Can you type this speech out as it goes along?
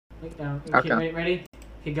Okay. Ready?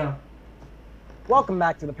 Okay, go. Welcome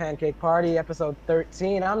back to the Pancake Party, episode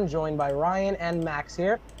 13. I'm joined by Ryan and Max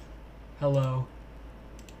here. Hello.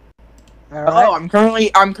 All right. Oh, I'm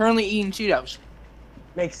currently eating Cheetos.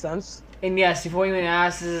 Makes sense. And yes, before you even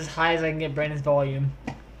ask, this is as high as I can get Brandon's volume.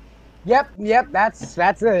 Yep. That's it.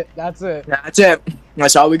 That's it. That's it.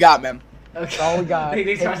 That's all we got, man. Okay. That's all we got. Take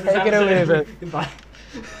Take it or leave it. Goodbye.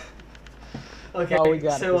 Okay, all we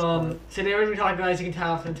got so today we're gonna be talking about, as you can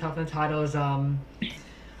tell from the title, is Gwyneth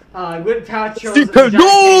Paltrow's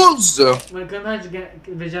when Gwyneth Paltrow's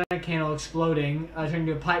vagina candle exploding, turned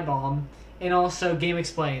into a pipe bomb, and also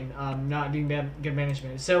gameXplain, not doing good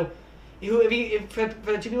management. So, if for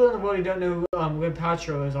the two people in the world who don't know who Gwyneth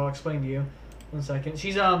Paltrow is, I'll explain to you. 1 second.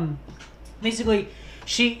 She's basically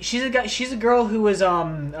she's a girl who was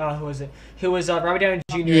who was Robert Downey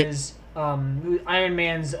Jr.'s Iron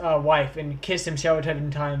Man's wife and kissed him several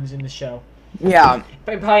times in the show. Yeah.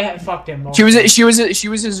 But probably had fucked him. Also. She was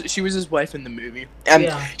his wife in the movie. And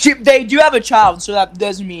yeah. They do have a child, so that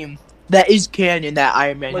does mean that is canon that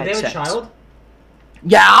Iron Man had they have sex. a child?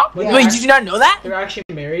 Yeah. Wait, did you not know that? They're actually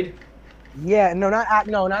married. Yeah,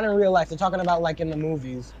 not in real life. They're talking about like in the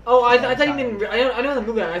movies. Oh, I thought you meant. I know the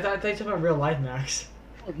movie. I thought you were talking about real life, Max.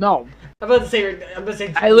 No. I'm about to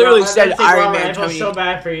say. I literally said Iron Man. I feel so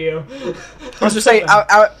bad for you. I was just saying,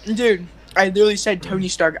 dude. I literally said Tony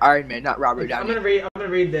Stark, Iron Man, not Robert Downey. I'm gonna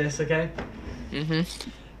read this, okay? Mm-hmm.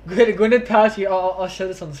 Gwyneth Paltrow. I'll show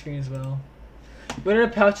this on the screen as well.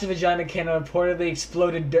 Gwyneth Paltrow's vagina candle reportedly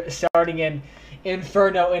exploded, starting an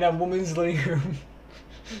inferno in a woman's living room.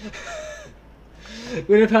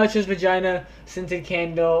 Gwyneth Paltrow's vagina scented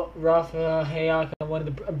candle, rough Hayek, one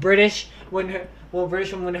of the British woman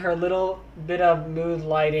when her little bit of mood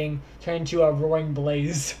lighting turned into a roaring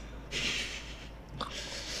blaze.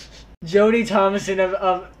 Jodie Thomason of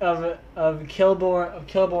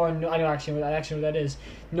Kilbourne, I know actually what that is,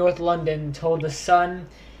 North London, told the Sun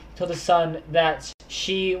that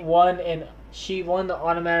she won the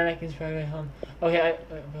automatic inspiration home. Okay,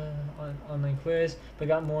 online quiz, but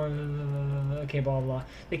got more. Okay, blah blah.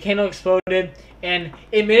 The candle exploded and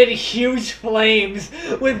emitted huge flames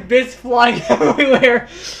with bits flying everywhere.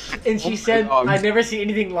 And she said, "I've never seen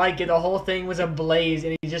anything like it. The whole thing was ablaze,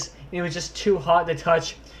 and it was just too hot to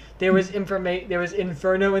touch. There was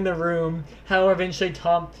inferno in the room. However, eventually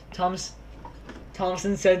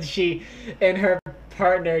Thompson said she and her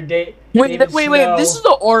partner Wait, this is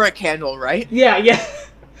the Aura candle, right? Yeah.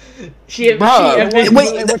 We're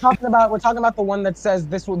talking about the one that says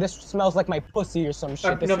this smells like my pussy or some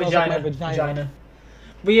shit. This smells like my vagina.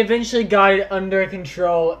 We eventually got it under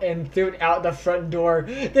control and threw it out the front door.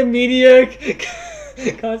 The media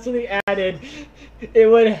constantly added it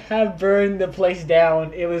would have burned the place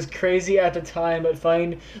down. It was crazy at the time, but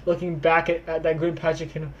fine looking back at that Gwyneth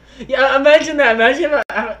Paltrow. Yeah, imagine that. Imagine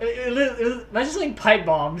something pipe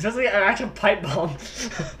bombs. That's like an actual pipe bomb.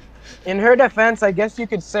 In her defense, I guess you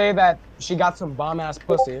could say that she got some bomb-ass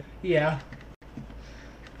pussy. Yeah.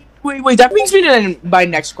 Wait, that brings me to my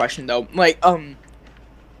next question, though. Like,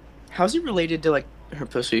 how's it related to, like, her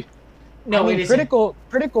pussy? No, I mean, Critical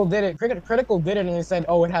did it. Critical did it, and they said,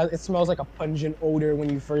 "Oh, it smells like a pungent odor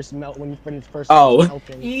when you first melting."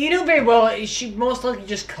 You know very well. She most likely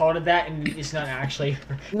just called it that, and it's not actually.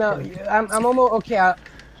 No, I'm almost okay.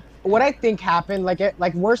 What I think happened,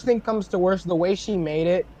 like worst thing comes to worst, the way she made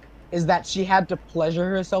it is that she had to pleasure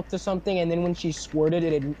herself to something, and then when she squirted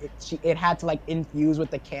it had to like infuse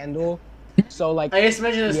with the candle. So like, I just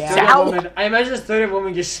imagine this third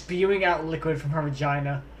woman just spewing out liquid from her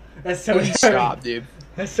vagina. That's so stop, dude.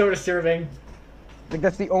 That's so disturbing. Like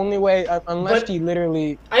that's the only way, unless she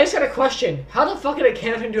literally. I just got a question. How the fuck did a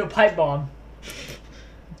candle turn into a pipe bomb?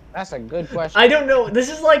 That's a good question. I don't know. This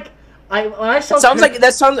is like when I saw.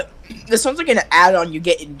 That sounds like an add-on you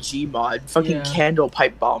get in Gmod. Fucking candle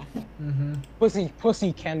pipe bomb.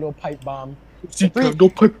 Pussy candle pipe bomb. Candle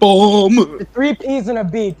pipe bomb. The 3 P's and a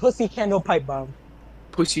B. Pussy candle pipe bomb.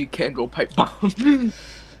 Pussy candle pipe bomb.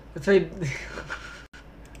 That's like.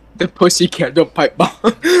 The pussy candle pipe bomb.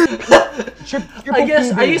 I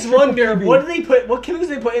just wonder what chemicals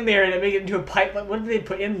they put in there and make it into a pipe. What did they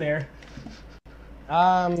put in there?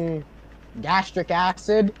 Gastric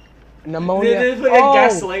acid, pneumonia. They put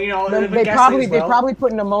gasoline and all that. They probably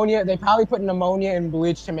put pneumonia. They probably put pneumonia and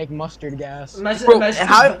bleach to make mustard gas.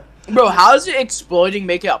 Bro, how does it exploding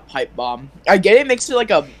make it a pipe bomb? I get it makes it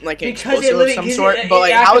like an explosive of some sort, but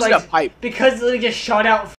like how is it a pipe? Because it literally just shot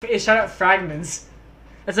out fragments.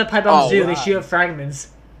 That's what pipe bombs do. Wow. They shoot out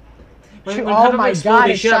fragments. Oh my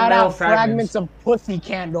god, it shot out fragments of pussy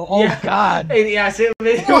candle. Oh god. Yeah, so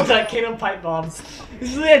it was like candle pipe bombs.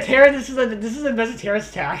 This is a terrorist. This is a domestic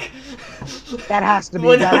terrorist attack. That has to be.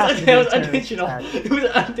 Well, that was unintentional. It was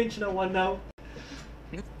an unintentional one though.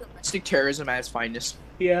 Domestic terrorism at its finest.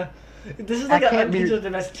 Yeah, this is like an unintentional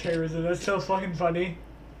domestic terrorism. That's so fucking funny.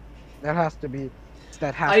 That has to be.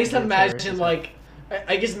 I used to imagine like,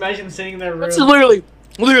 I just imagine sitting in their room. It's literally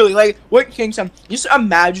like what King said. Just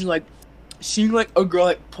imagine like seeing like a girl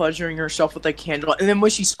like pleasuring herself with a candle, and then when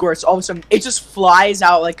she squirts, all of a sudden it just flies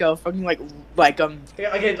out like a fucking like a 4th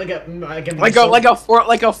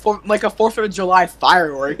of July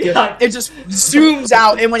firework. Yeah. It just zooms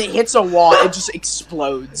out, and when it hits a wall, it just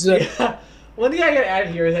explodes. Yeah. One thing I gotta add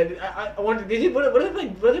here is that I wonder, what if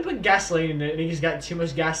they put gasoline in it and he just got too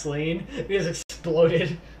much gasoline and it just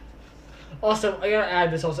exploded? Also, I gotta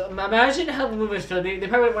add this also. Imagine how the movie is filmed. They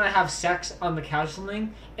probably want to have sex on the couch or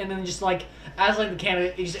something, and then just like, as like the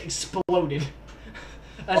candidate, it just exploded.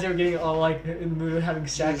 As they were getting all like, in the movie having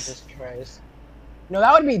sex. Jesus Christ. No,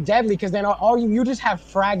 that would be deadly, because then you just have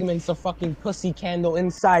fragments of fucking pussy candle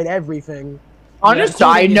inside everything. On a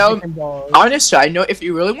side note, if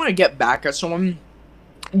you really want to get back at someone,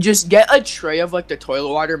 just get a tray of like the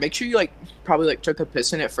toilet water. Make sure you like probably like took a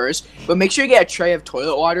piss in it first, but make sure you get a tray of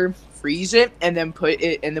toilet water, freeze it, and then put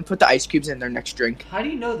the ice cubes in their next drink. How do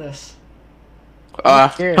you know this?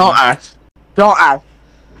 Don't ask. Don't ask.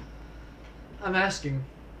 I'm asking.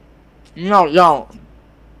 No, don't.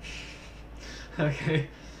 Okay,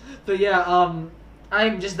 but yeah,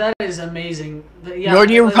 that is amazing. But yeah, Nor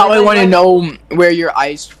do you probably want to know where your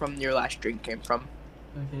ice from your last drink came from.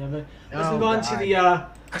 Okay, yeah, but let's move on to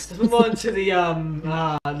the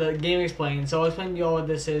gameXplain. So I'll explain to you all what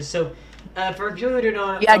this is. So, for people who don't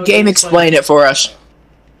know, gameXplain it for us.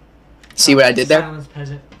 See what I did there? Silence,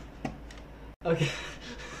 peasant. Okay.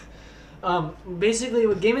 Basically,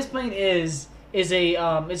 what gameXplain is it's a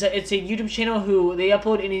YouTube channel who they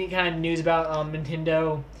upload any kind of news about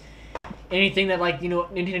Nintendo. Anything that like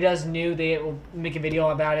Nintendo does new, they will make a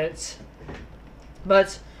video about it.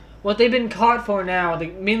 But what they've been caught for now, the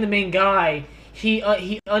main guy, he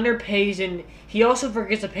underpays, and he also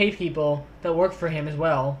forgets to pay people that work for him as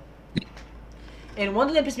well. And one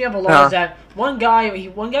thing that pissed me off a lot is that one guy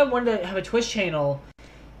wanted to have a Twitch channel,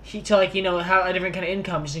 to like have a different kind of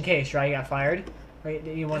income just in case, right? He got fired, right?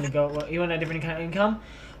 You want a different kind of income.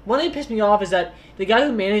 One thing that pissed me off is that the guy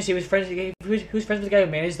who managed it, who's friends with the guy who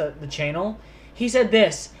managed the channel, he said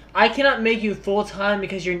this: "I cannot make you full time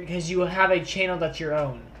because you have a channel that's your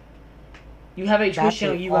own. You have a Twitch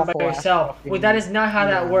channel you run by yourself." Well, that is not how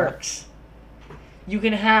that works. You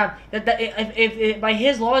can have that. If by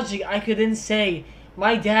his logic, I could then say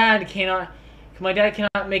my dad cannot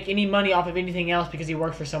make any money off of anything else because he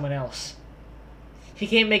works for someone else. He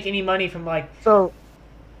can't make any money from like so.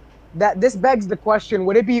 This begs the question: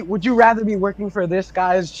 would you rather be working for this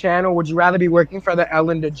guy's channel? Would you rather be working for the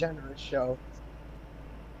Ellen DeGeneres show?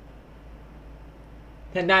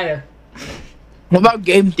 Neither. What about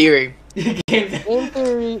Game Theory? Game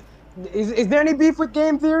Theory. Is there any beef with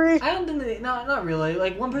Game Theory? I don't think not really.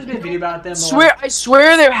 Like one person made a video about them. I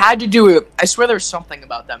swear they had to do it. I swear there's something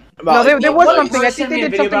about them. There was something. I think they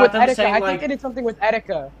did something with Etika. I think they did something with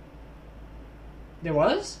Etika. There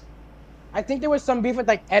was? I think there was some beef with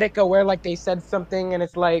like Etika where like they said something and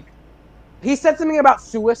it's like he said something about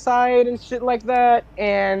suicide and shit like that,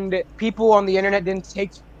 and people on the internet didn't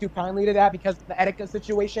take too kindly to that because of the Etika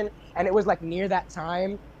situation, and it was like near that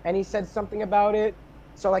time and he said something about it,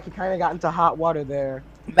 so like he kind of got into hot water there.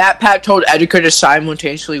 Matt Pat told Etika to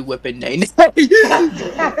simultaneously whip a name.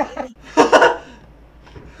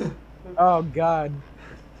 Oh god.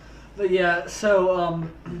 But yeah, so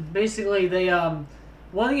basically they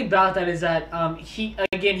one thing about that is that he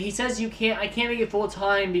says I can't make it full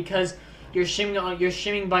time because you're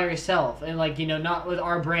streaming by yourself and like not with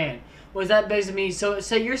our brand. What does that basically mean? So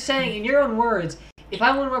you're saying in your own words, if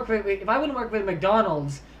I wouldn't work with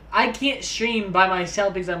McDonald's, I can't stream by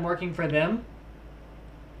myself because I'm working for them.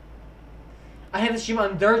 I have to stream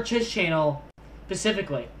on their Twitch channel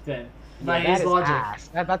specifically then. By his logic.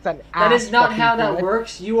 That is not how that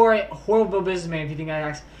works. You are a horrible businessman if you think I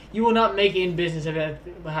ask. You will not make it in business of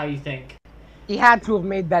how you think. He had to have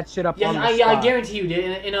made that shit up on the spot. Yeah, I guarantee you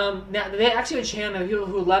did. And now they actually have a channel. People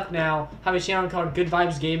who left now have a channel called Good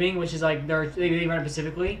Vibes Gaming, which is like they run it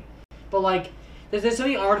specifically. But like, there's so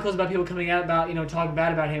many articles about people coming out about talking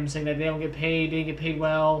bad about him, saying that they don't get paid, they didn't get paid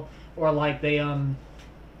well, or like they didn't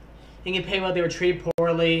get paid well, they were treated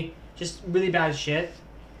poorly, just really bad shit.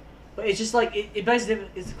 But it's just like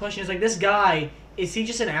the question is like, this guy, is he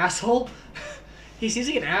just an asshole? He seems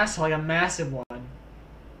like an asshole, like a massive one.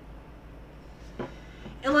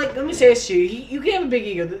 me say this to you. You can have a big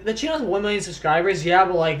ego. The channel has 1 million subscribers, yeah,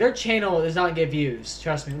 but like their channel does not get views.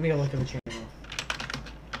 Trust me. Let me go look at the channel.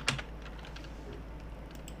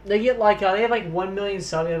 They get like they have like 1 million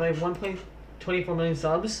subs. They have like 1.24 million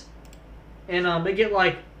subs, and they get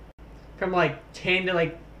like from like 10 to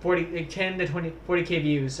like 40, like 10 to 40K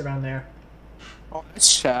views around there. Oh, that's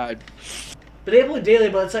sad. But they upload daily.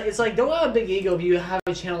 But it's like don't have a big ego if you have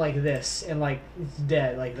a channel like this and like it's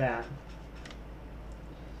dead like that.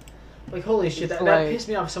 Like holy shit, that pissed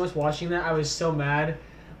me off so much watching that. I was so mad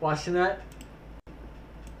watching that.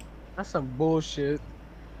 That's some bullshit.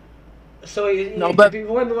 So no, but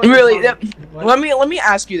really, let me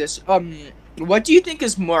ask you this. What do you think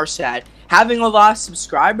is more sad? Having a lot of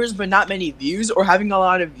subscribers but not many views, or having a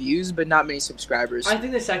lot of views but not many subscribers? I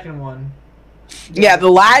think the second one. Yeah, the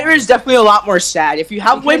latter is definitely a lot more sad. If you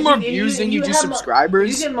have way more views than you do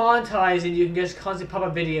subscribers, you can monetize and you can just constantly pop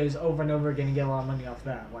up videos over and over again and get a lot of money off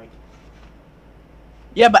that. Like,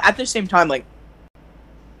 yeah, but at the same time, like,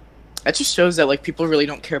 that just shows that like people really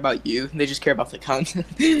don't care about you; they just care about the content.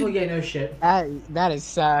 Well, yeah, no shit. That is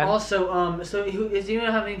sad. Also, so do you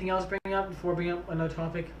have anything else to bring up before bringing up another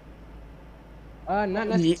topic? Not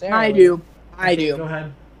necessarily. I do. Go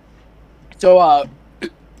ahead. So,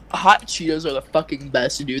 hot Cheetos are the fucking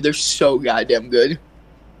best, dude. They're so goddamn good.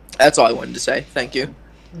 That's all I wanted to say. Thank you.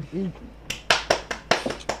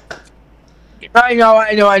 I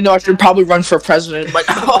know. I should probably run for president, but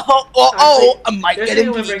I might get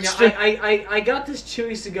impeached. I got this 2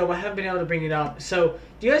 weeks ago, but I haven't been able to bring it up. So,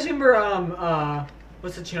 do you guys remember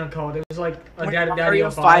what's the channel called? It was like Daddy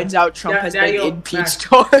 05. Finds out Trump has been impeached.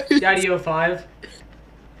 Daddy 05.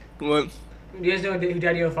 What? Do you guys know who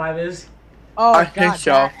Daddy 05 is? Oh, I think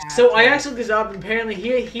so. So I actually looked this up, and apparently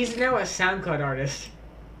he's now a SoundCloud artist.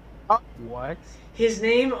 What? His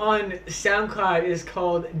name on SoundCloud is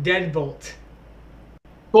called Deadbolt.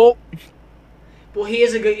 Cool. Well,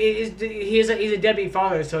 he's a deadbeat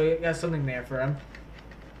father, so he got something there for him.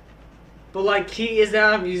 But like, he is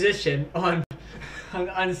now a musician on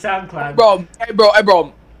SoundCloud.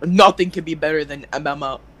 Bro, nothing could be better than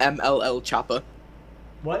MLL Choppa.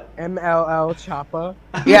 What? MLL Choppa?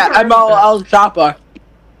 Yeah, MLL Choppa.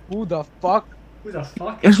 Who the fuck? Who the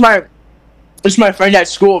fuck? It's my friend at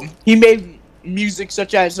school. He made music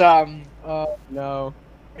such as no.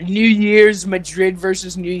 New Year's, Madrid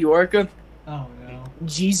versus New York. Oh no.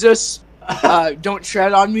 Jesus, Don't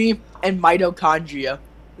Tread on Me, and Mitochondria.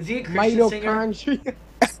 Is he a Christian singer?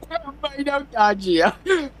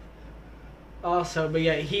 Mitochondria. Also, but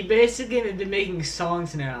yeah, he basically been making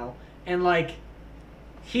songs now, and like,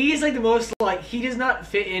 he's like the most like he does not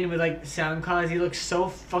fit in with like SoundCloud. He looks so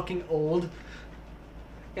fucking old,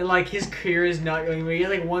 and like his career is not going anywhere. He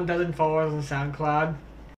has like 1,000 followers on SoundCloud.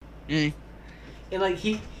 And like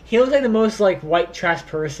he looks like the most like white trash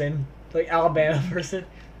person, like Alabama person.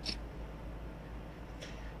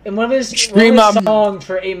 And one of his songs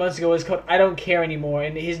for 8 months ago was called "I Don't Care Anymore,"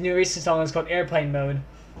 and his new recent song is called "Airplane Mode."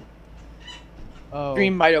 Oh.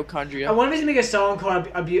 Extreme Mitochondria. I want him to make a song called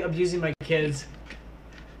 "Abusing My Kids."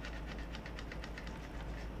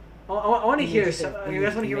 I want to hear. You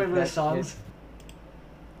guys want to hear one of those songs?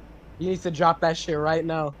 You need to drop that shit right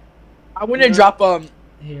now. I want to drop an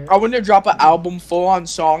album full on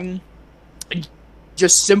song,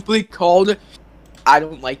 just simply called "I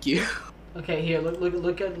Don't Like You." Okay, here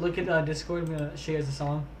look at Discord. I'm gonna show you guys the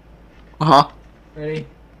song. Ready?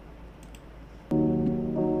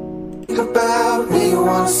 About me,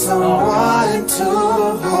 want someone to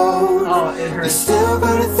hold. Oh, it hurts. Still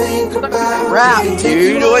gotta think about Rap,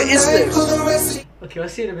 dude. What is this? Okay,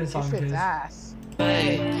 let's see a different song, please. Ass.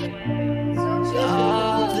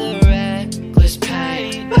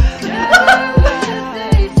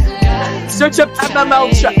 Search up MLL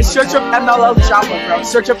Choppa, bro.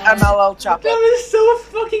 Search up MLL Choppa. That was so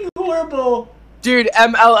fucking horrible. Dude,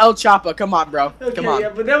 MLL Choppa. Come on, bro. Okay, Come on. yeah,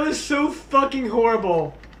 but that was so fucking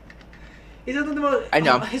horrible. He's not the most. I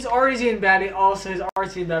know. His art is even bad. Also, his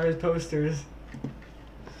art's even bad. His posters.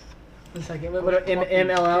 One second. What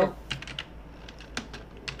MLL?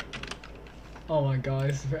 Oh my god,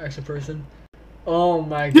 this is for extra person. Oh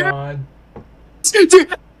my god. Dude,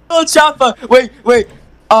 MLL Choppa. Wait.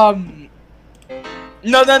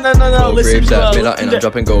 No. Listen to and I'm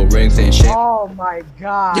dropping gold rings and shit. Oh my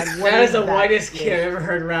god. That is the whitest kid I've ever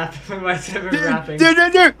heard rap. I've ever rapping. Dude.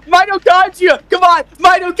 Mitochondria. Come on.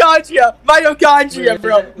 Mitochondria,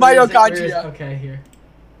 bro. Mitochondria. Okay, here.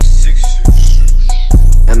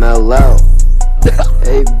 MLL.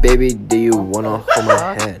 Hey baby, do you wanna hold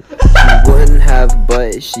my hand? She wouldn't have,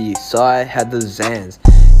 but she saw I had the Zans.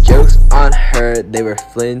 Jokes on her, they were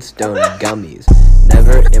Flintstone gummies.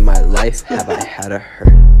 Never in my life have I had a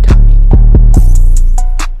hurt tummy.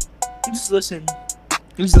 listen.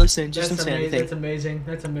 Who's listening? Just don't say anything. That's amazing.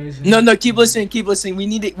 That's amazing. No, keep listening. Keep listening. We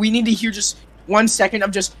need to hear just 1 second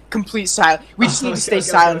of just complete silence. We just need to stay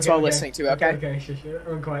silent while listening to. Okay. Okay. Sure.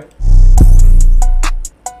 Everyone quiet.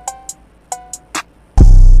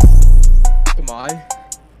 Come on.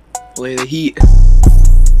 Play the heat.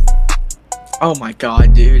 Oh my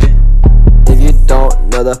god, dude. If you don't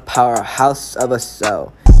know the powerhouse of a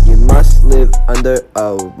cell, you must live under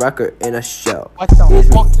a record in a shell. What the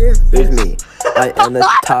fuck is this? Here's me. I am the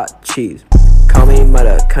top cheese. Call me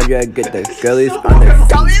mother country, I get the girlies on their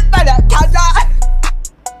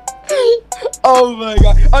Oh my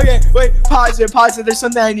god. Okay, wait, pause it. There's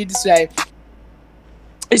something I need to say.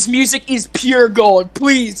 His music is pure gold.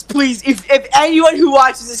 Please. If anyone who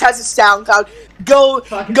watches this has a SoundCloud, go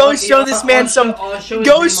show this man some.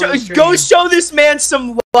 Go show this man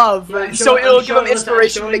some love. So it'll give him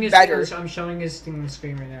inspiration to make better. I'm showing his thing on the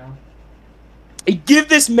screen right now. Give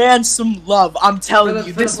this man some love. I'm telling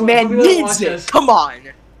you, this man needs it. Come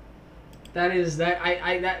on. That is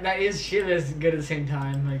shit is good at the same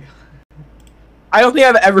time. Like, I don't think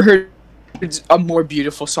I've ever heard a more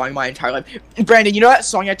beautiful song in my entire life. Brandon, you know that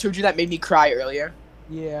song I told you that made me cry earlier?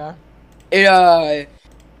 Yeah. It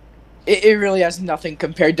really has nothing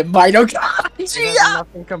compared to mitochondria. It has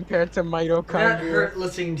nothing compared to mitochondria. That hurt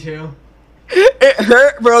listening to. It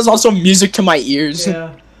hurt, but it was also music to my ears.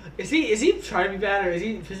 Yeah. Is he trying to be bad, or is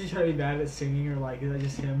he trying to be bad at singing, or like is that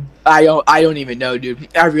just him? I don't even know, dude.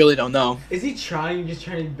 I really don't know. Is he just trying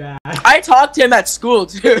to be bad? I talked to him at school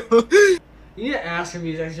too. You need to ask him if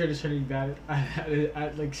he's actually just trying to be bad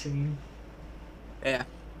at like singing. Yeah.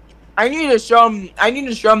 I need to show him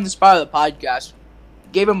this part of the podcast.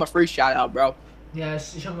 Gave him a free shout out, bro. Yeah,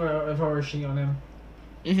 show him if I were shitting on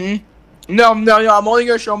him. No, I'm only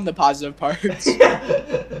gonna show him the positive parts.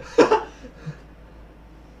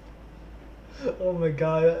 Oh my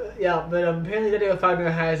god. Yeah, but apparently Video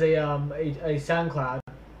Founder has a SoundCloud.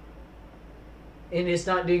 And it's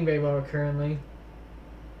not doing very well currently.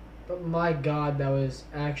 But my god, that was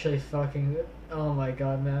actually fucking... Oh my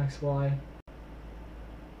god, Max, why?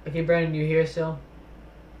 Okay, Brandon, you here still?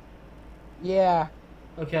 Yeah.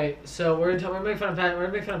 Okay, so we're making fun of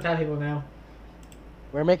fat people now.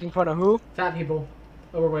 We're making fun of who? Fat people.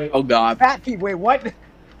 Overweight. Oh god. Fat people. Wait, what?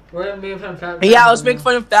 We're making fun of fat people. Yeah, I was making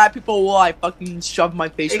fun of fat people while I fucking shoved my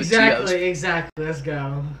face with Cheetos. Exactly. Let's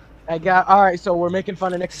go. Alright, so we're making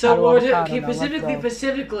fun of Nick. So we're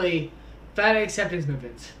specifically fat acceptance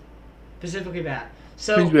movements. Specifically that.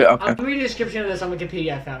 So okay. I'm gonna read the description of this on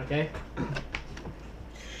Wikipedia I found, okay?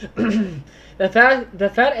 the fat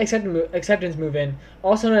acceptance movement,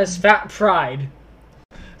 also known as fat pride,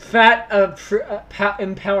 fat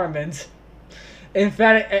empowerment, and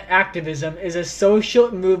fat activism, is a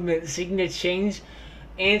social movement seeking to change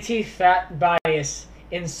anti-fat bias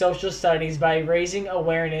in social studies by raising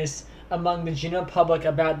awareness among the general public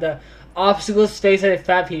about the obstacles faced by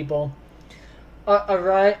fat people.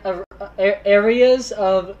 Areas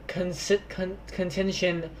of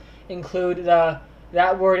contention include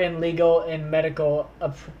that word in legal and medical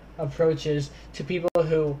approaches to people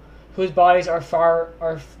whose bodies are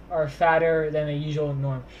fatter than the usual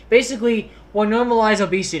norm. Basically, we'll normalize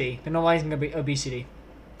obesity. They're normalizing obesity.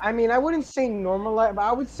 I mean, I wouldn't say normalize, but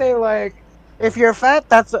I would say like, if you're fat,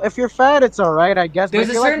 it's alright, I guess. There's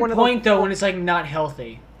a certain point though when it's like not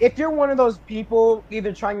healthy. If you're one of those people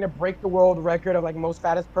either trying to break the world record of like most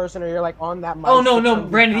fattest person, or you're like on that. Oh no,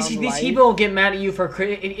 Brandon! These people will get mad at you for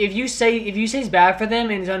if you say it's bad for them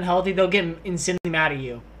and it's unhealthy, they'll get insanely mad at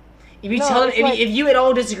you. If you tell them, if you at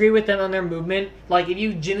all disagree with them on their movement, like if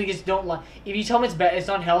you genuinely just don't like, if you tell them it's bad, it's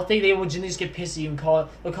not healthy, they will genuinely just get pissed at you and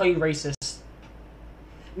they'll call you racist.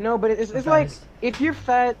 No, but it's like, if you're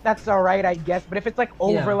fat, that's alright, I guess. But if it's like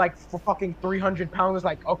over like for fucking 300 pounds, it's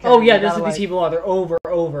like, okay. Oh yeah, that's what these people are. They're over.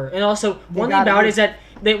 And also, one thing about it is that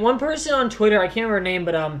one person on Twitter, I can't remember her name,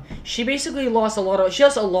 but she basically lost a lot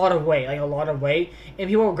of weight, and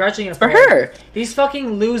people were congratulating her for her. These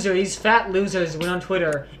fucking losers, these fat losers, went on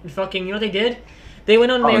Twitter and fucking, you know what they did? They went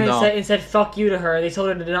on there and said "fuck you" to her. They told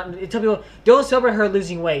her to not. They told people don't celebrate her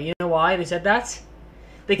losing weight. You know why they said that?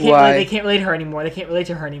 They can't relate to her anymore. They can't relate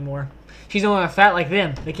to her anymore. She's no longer fat like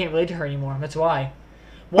them. They can't relate to her anymore. That's why.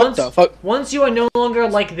 Once you are no longer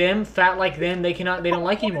like them, fat like them, they don't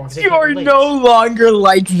like you anymore. You are no longer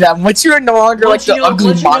like them. Once you are no longer like the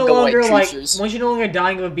ugly manga-like creatures. Once you're no longer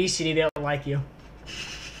dying of obesity, they don't like you.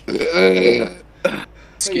 Excuse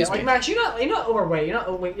me. Like Max, you're not overweight. You're not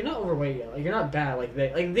overweight yet. Like you're not bad.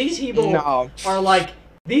 Like these people are like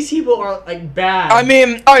These people are like bad. I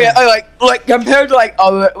mean, oh yeah, like compared to like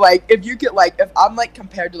other, like if you get like if I'm like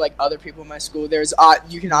compared to like other people in my school, there's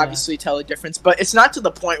you can obviously tell a difference, but it's not to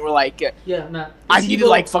the point where like I need to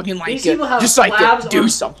like fucking like just like do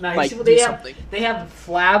something, like do something. They have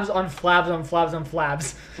flabs on flabs on flabs on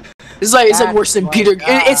flabs. It's like worse than Peter.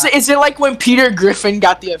 It's like when Peter Griffin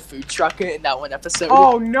got the food truck in that one episode.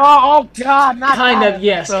 Oh no! Oh god! Not kind that of,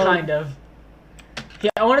 yes, episode. kind of. Yeah,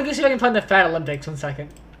 I want to go see if I can find the Fat Olympics. 1 second.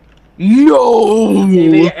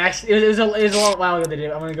 No. Actually, it was a long while ago they did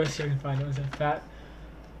it. I want to go see if I can find it. Was it fat?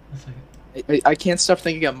 1 second. I can't stop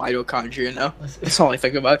thinking of mitochondria now. That's all I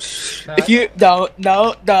think about. Fat. If you don't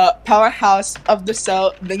know the powerhouse of the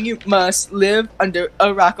cell, then you must live under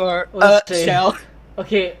a rock or a shell.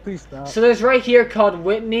 Okay, please stop. So there's right here called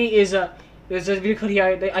Whitney is a. There's a video called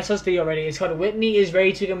here. I saw this video already. It's called Whitney is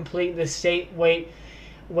ready to complete the state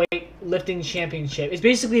weightlifting championship. It's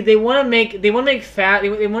basically they want to make fat.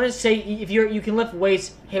 They want to say if you can lift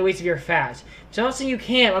weights, hey weights if you're fat. So I'm not saying you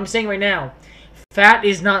can't. I'm saying right now, fat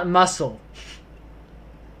is not muscle.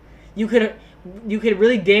 You could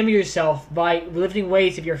really damage yourself by lifting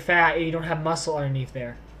weights if you're fat and you don't have muscle underneath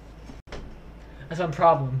there. That's one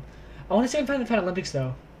problem. I want to see if I can find the Fat Olympics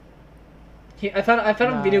though. I found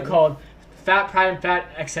a video called Fat Pride and Fat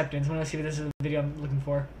Acceptance. I want to see if this is the video I'm looking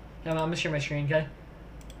for. I'm gonna share my screen, okay?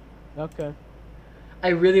 Okay. I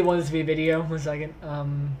really want this to be a video. 1 second.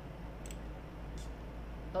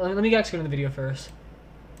 Let me actually go to the video first.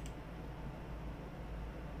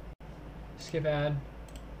 Skip ad.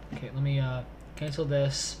 Okay, let me cancel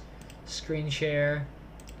this. Screen share.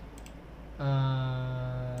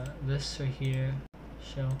 This right here.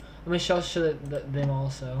 Show. Let me show them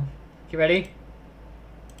also. You ready?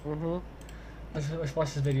 Let's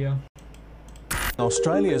watch this video.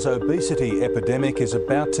 Australia's obesity epidemic is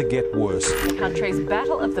about to get worse. The country's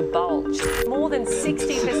battle of the bulge. More than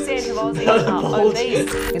 60% of Aussies are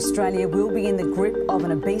obese. Australia will be in the grip of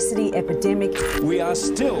an obesity epidemic. We are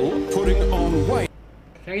still putting on weight.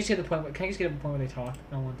 Can I just get the point? Can I just get a point where they talk?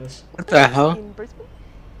 I don't want this. What the hell? In Brisbane,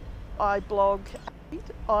 I blog.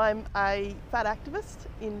 I'm a fat activist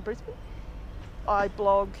in Brisbane. I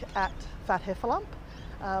blog at Fat Heffalump,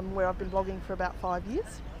 where I've been blogging for about 5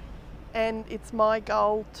 years. And it's my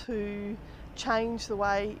goal to change the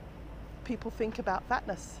way people think about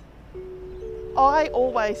fatness. I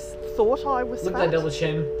always thought I was Look fat. at that double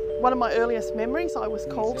chin. One of my earliest memories, I was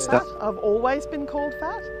called fat. I've always been called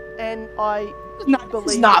fat, and I believe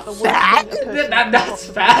it's not fat. That's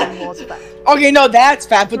fat. Was fat. Okay, no, that's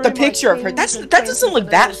fat. But the picture of her, that doesn't look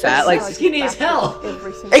that fat. Like skinny as hell.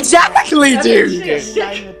 Exactly, dude. You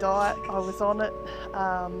name the diet, I was on it.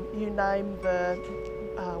 You name the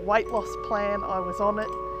weight loss plan, I was on it.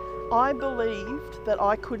 I believed that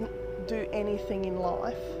I couldn't do anything in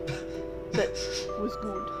life that was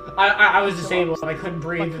good. I was disabled. I couldn't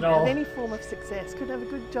breathe at all. Couldn't have any form of success. Couldn't have a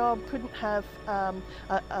good job. Couldn't have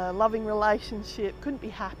a loving relationship. Couldn't be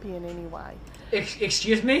happy in any way.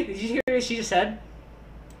 Excuse me? Did you hear what she just said?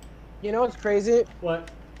 You know what's crazy? What?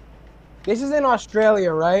 This is in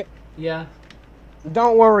Australia, right? Yeah.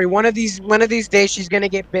 Don't worry. One of these days she's gonna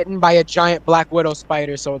get bitten by a giant black widow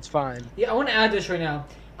spider, so it's fine. Yeah, I want to add this right now.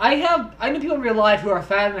 I know people in real life who are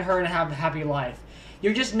fatter than her and have a happy life.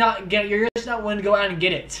 You're just not willing to go out and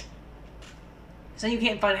get it. Saying you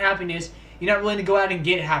can't find happiness, you're not willing to go out and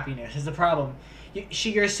get happiness. Is the problem.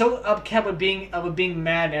 You're so upkept with being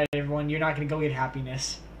mad at everyone. You're not gonna go get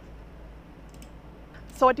happiness.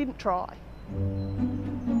 So I didn't try.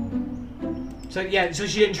 So yeah, so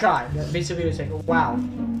she didn't try. Basically, it's like, wow.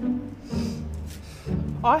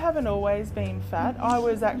 I haven't always been fat. I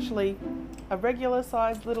was actually a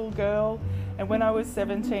regular-sized little girl, and when I was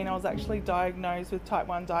 17, I was actually diagnosed with type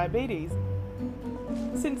 1 diabetes.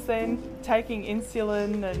 Since then, taking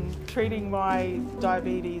insulin and treating my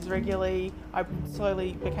diabetes regularly, I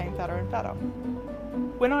slowly became fatter and fatter.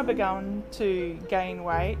 When I began to gain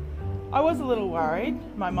weight, I was a little worried.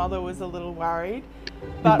 My mother was a little worried.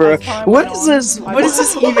 But what is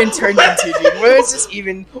this even turned into, dude? What is this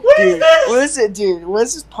even, dude? What is it, dude? What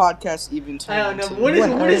is this podcast even turned into? I don't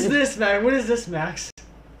know. What is this, man? What is this, Max?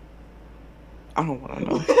 I don't want to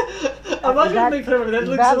know. I'm not gonna make fun of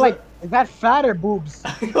it. Is that fat or boobs?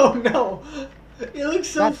 Oh no! It looks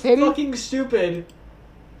so fucking stupid.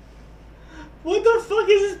 What the fuck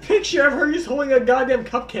is this picture of her just holding a goddamn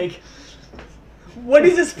cupcake? What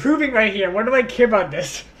is this proving right here? Why do I care about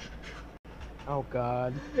this? Oh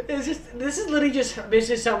god. This is literally just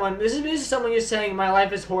someone just saying my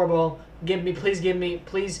life is horrible. Please give me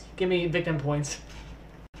victim points.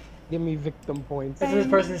 Give me victim points. That's what this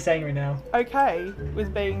person is saying right now. Okay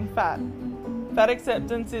with being fat. Fat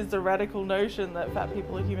acceptance is the radical notion that fat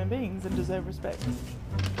people are human beings and deserve respect.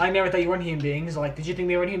 I never thought you weren't human beings. Like, did you think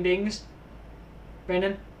they were human beings,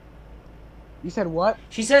 Brandon? You said what?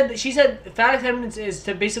 She said fat acceptance is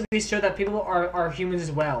to basically show that people are humans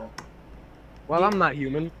as well. Well, I'm not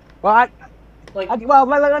human. Well,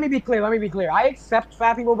 let me be clear. I accept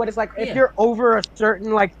fat people, but it's like if you're over a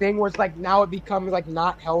certain like thing where it's like now it becomes like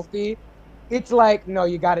not healthy, it's like no,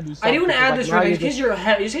 you got to do something. I do want to add like, this right now. Just because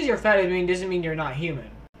you're fat doesn't mean you're not human.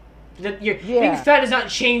 Being fat does not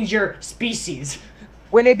change your species.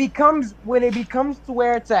 When it becomes to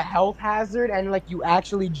where it's a health hazard and like you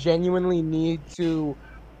actually genuinely need to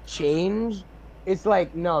change, it's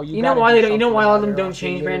like no, you know why they don't. You know why a lot of them don't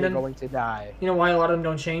change, Brandon? Going to die. You know why a lot of them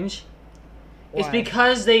don't change? Why? It's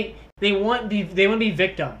because they want to be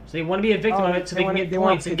victims. They want to be a victim of it so they can get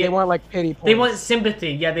points. They want like pity points. They want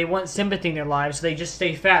sympathy. Yeah, they want sympathy in their lives, so they just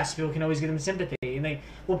stay fat so people can always give them sympathy. And they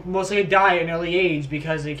will mostly die at an early age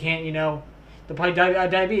because they can't, they'll probably die of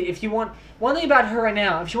diabetes. If you want, one thing about her right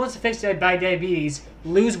now, if she wants to fix diabetes,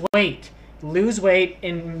 lose weight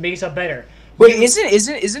and make yourself better. Wait,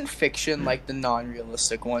 isn't fiction like the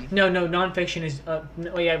non-realistic one? No, non-fiction is,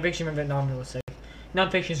 fiction is non-realistic.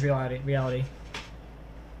 Non-fiction is reality.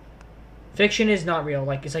 Fiction is not real.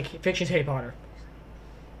 Like it's like fiction's Harry Potter.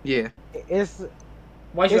 Yeah.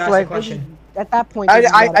 Why'd you ask the question? At that point,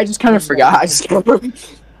 I just kind of forgot. I thought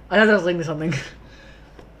I was linked to something.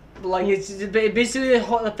 Like it's basically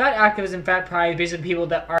the fat activism, fat pride, basically people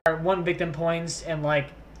that want victim points and like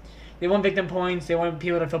they want victim points. They want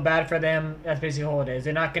people to feel bad for them. That's basically all it is.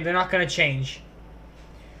 They're not gonna change.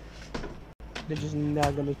 They're just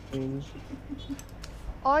not gonna change.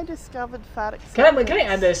 I discovered fat acceptance. Can I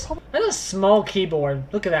add this? That's a small keyboard.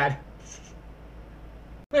 Look at that.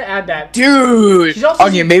 I'm gonna add that. Dude!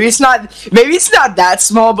 Okay, maybe it's not that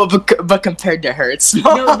small, but compared to her, it's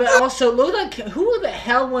small. No, but also, look at who the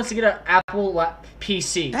hell wants to get an Apple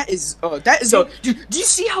PC? That is, dude, do you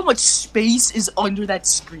see how much space is under that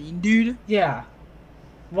screen, dude? Yeah.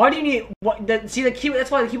 Why do you need, the keyboard,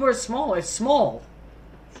 that's why the keyboard is small, it's small.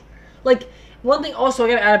 Like, one thing also I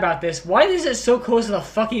gotta add about this, why is it so close to the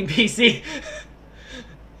fucking PC?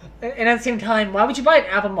 And at the same time, why would you buy an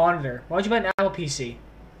Apple monitor? Why would you buy an Apple PC?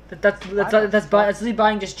 That's literally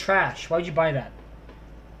buying just trash. Why would you buy that?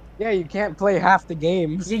 Yeah, you can't play half the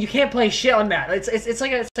games. Yeah, you can't play shit on that. It's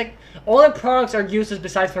like all the products are useless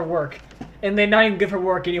besides for work, and they're not even good for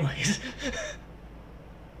work anyways.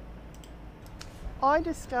 I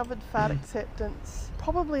discovered fat acceptance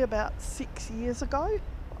probably about 6 years ago.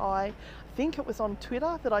 I think it was on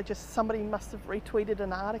Twitter that somebody must have retweeted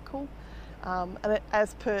an article. And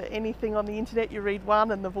as per anything on the internet, you read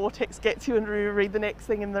one and the vortex gets you and you read the next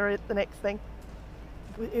thing and the next thing.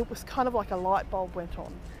 It was kind of like a light bulb went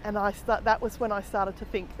on. And that was when I started to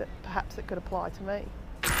think that perhaps it could apply to me.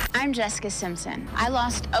 I'm Jessica Simpson. I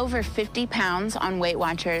lost over 50 pounds on Weight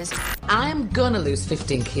Watchers. I'm gonna lose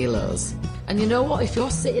 15 kilos. And you know what? If you're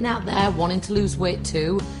sitting out there wanting to lose weight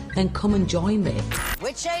too, then come and join me.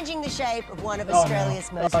 We're changing the shape of one of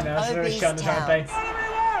Australia's most obese towns.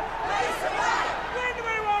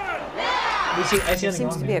 There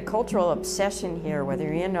seems to be a cultural obsession here, whether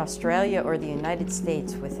you're in Australia or the United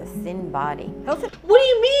States, with a thin body. What do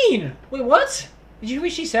you mean? Wait, what? Did you hear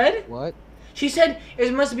what she said? What? She said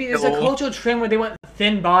there's a cultural trend where they want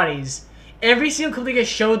thin bodies. Every single clip that gets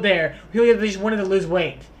showed there, people just wanted to lose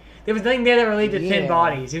weight. There was nothing there that related to thin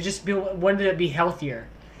bodies. It was just people wanted to be healthier.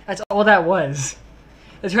 That's all that was.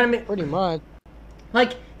 They're trying to make, pretty much.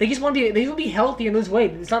 Like they just want to be healthy and lose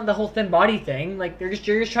weight. It's not the whole thin body thing. Like you're just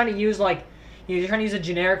trying to use like. You're trying to use a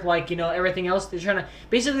generic, like, everything else. They're trying to...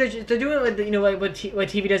 Basically, they're doing it with, like, what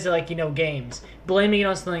TV does to, like, games. Blaming it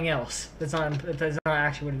on something else. That's not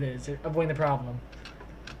actually what it is. They're avoiding the problem.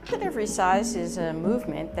 At Every Size is a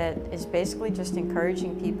movement that is basically just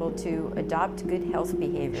encouraging people to adopt good health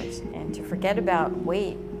behaviors and to forget about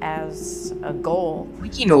weight as a goal.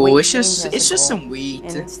 It's just some weight.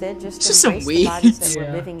 And instead just some embrace weight. the bodies that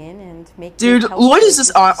we're living in and make Dude, good health what is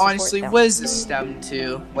this? choices to Honestly, support what them. does this stem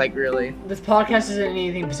to? Like, really? This podcast isn't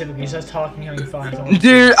anything specifically. It's just talking how you find.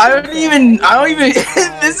 Dude, I don't even.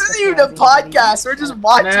 This isn't even a podcast. We're just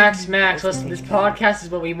watching. Max, listen. This podcast is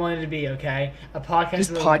what we wanted to be. Okay, a podcast. This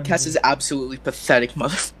podcast is absolutely pathetic,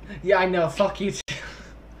 motherfucker. Yeah, I know. Fuck you.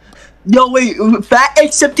 Yo, wait. Fat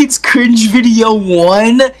acceptance cringe video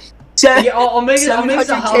 1. Yeah, I'll make it a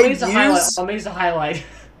highlight. I'll make it a highlight.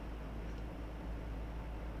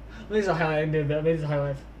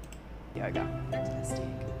 Yoga.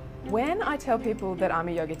 When I tell people that I'm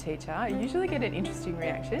a yoga teacher, I usually get an interesting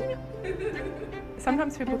reaction.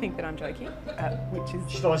 Sometimes people think that I'm joking, which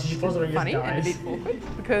is funny and a bit awkward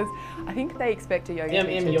because I think they expect a yoga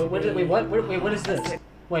teacher to be... What is this?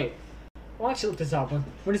 Wait. I'll actually look this up.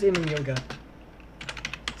 What is MM yoga?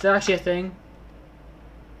 Is that actually a thing?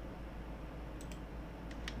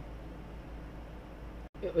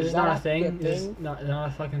 Is it not a thing? Is it not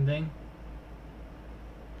a fucking thing?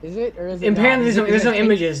 Is it or is it? Apparently, there's no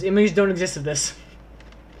images. Images don't exist of this.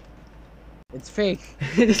 It's fake.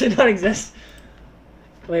 It does not exist.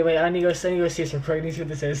 Wait. I need to go see this real quick. I need to see what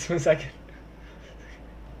this is. 1 second.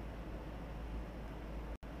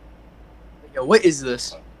 Yo, what is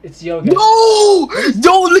this? It's yoga. No!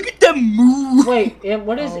 Don't look at them move. Wait,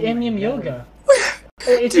 what is MM yoga?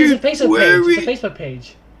 It's a Facebook page. It's a Facebook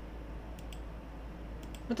page.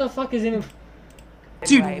 What the fuck is MM?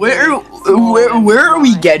 Dude, where are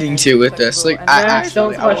we getting to with this? Like,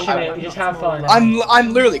 don't question it. Just have fun.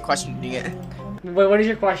 I'm literally questioning it. Wait, what is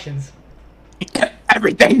your questions?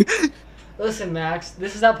 Everything. Listen, Max.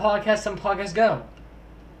 This is how some podcasts go.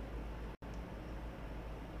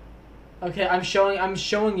 Okay, I'm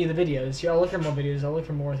showing you the videos. Here, I'll look for more videos. I'll look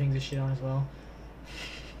for more things to shit on as well.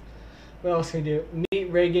 What else can we do?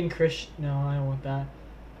 Meet Reagan Chris. No, I don't want that.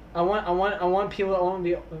 I want people that want to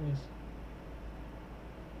be.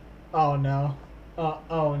 Oh no. Oh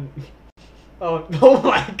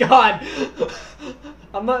my god.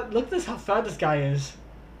 I'm not. Look at this. How fat this guy is.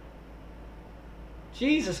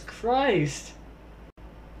 Jesus Christ.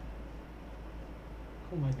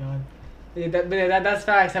 Oh my god. That's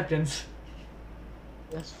fat acceptance.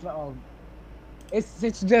 That's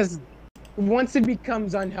it's just once it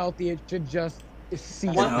becomes unhealthy, it should just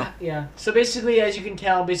cease. Yeah. So basically, as you can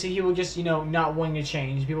tell, basically he will just not wanting to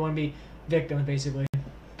change. People want to be victims, basically.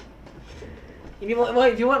 If you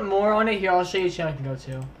want more on it, here I'll show you a channel I can go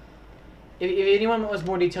to. If anyone wants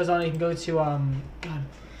more details on it, you can go to God,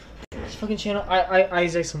 this fucking channel.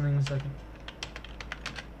 Isaac something. 1 second.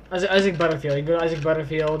 Isaac Butterfield. You go to Isaac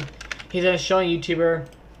Butterfield. He's a showing YouTuber.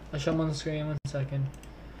 I'll show him on the screen. 1 second.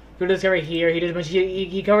 Go to this guy right here. He does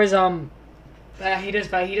he covers he does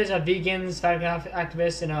vegans, fat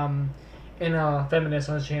activists, and feminists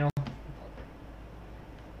on his channel.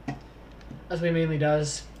 That's what he mainly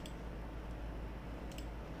does.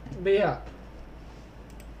 But yeah.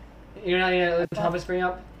 You're not any topics bring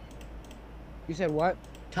up? You said what?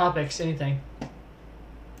 Topics, anything.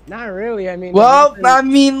 Not really. I mean. Well, I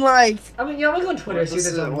mean, like. Yeah, we'll go on Twitter.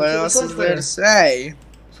 What else is there to say?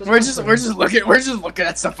 We're just looking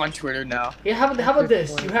at stuff on Twitter now. Yeah, how about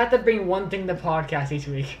this? You have to bring one thing to podcast each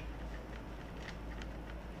week.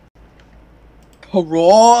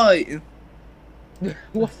 Alright.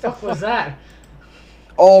 What the fuck was that?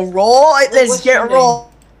 Alright, let's get right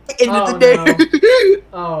into the day.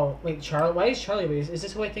 Oh, wait, Charlie. Why is Charlie? Is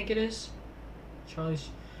this who I think it is? Charlie's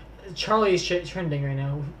trending right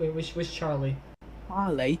now. Wait, which Charlie?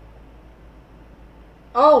 Charlie.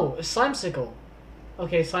 Oh, Slimesicle.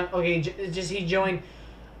 Okay, just he joined.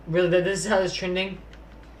 Really, this is how it's trending.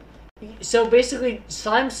 So basically,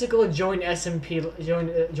 Slimesicle joined SMP.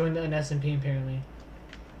 Joined an SMP apparently.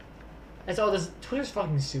 That's all. This Twitter's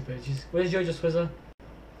fucking stupid. What is Jojo Swizza?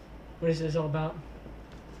 What is this all about?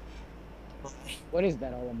 What is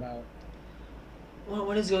that all about?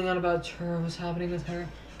 What is going on about her? What's happening with her?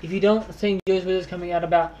 If you don't think Jojo Swizza is coming out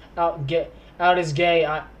out as gay,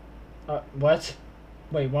 what?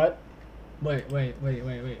 Wait, what? Wait,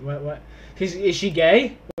 what? Is she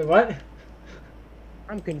gay? Wait, what?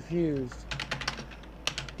 I'm confused.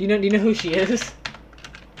 Do you know who she is?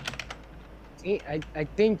 I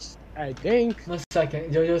think. 1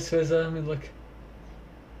 second, Jojo Swizza. Let me look.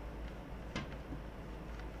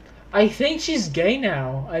 I think she's gay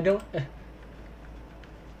now. I don't.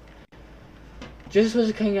 Jojo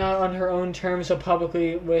Swizza coming out on her own terms so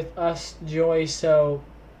publicly with us joy so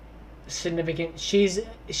significant. She is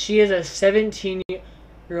a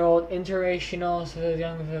 17-year-old interracial, so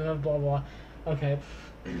young, blah blah. Okay.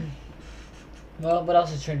 Well, what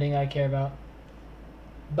else is trending I care about?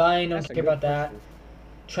 Bye, don't care about that.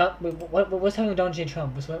 Trump, what's happening with Donald J.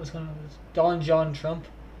 Trump? What's going on with this? Donald John Trump?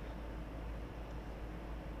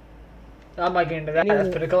 I'm not getting into that. That's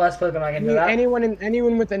political. I'm not getting into that.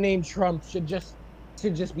 Anyone with the name Trump should just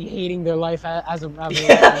be hating their life as a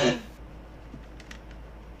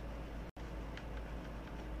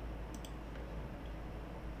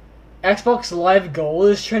Xbox Live Gold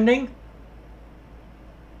is trending.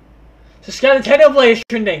 Subscribe to Technoblade is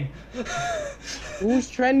trending. Who's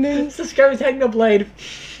trending? Subscribe to Technoblade.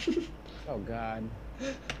 Oh god.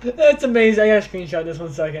 That's amazing. I gotta screenshot this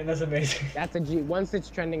 1 second. That's amazing. That's a G. Once it's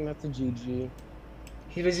trending, that's a GG.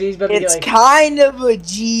 He's about to it's kind of a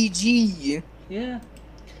GG. Yeah.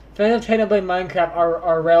 Fans of Technoblade Minecraft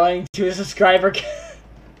are rallying to a subscriber.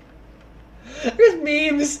 There's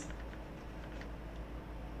memes.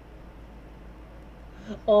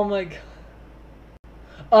 Oh my god.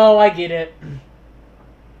 Oh, I get it.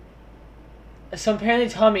 So apparently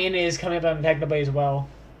Tommy Inna is coming up on Technoblade as well.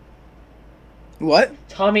 What?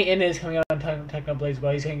 Tommy Inna is coming up on Technoblade as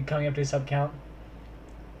well. He's coming up to his sub count.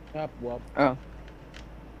 Oh.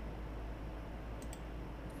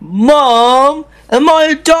 Mom, am I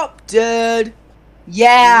adopted?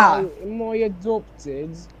 Yeah. Am I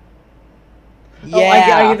adopted? Yeah. Oh,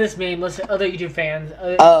 I get this meme. Listen, other YouTube fans.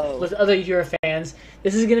 Listen, other YouTuber fans.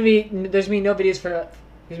 This is gonna be. There's gonna be no videos for.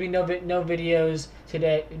 There's gonna be no videos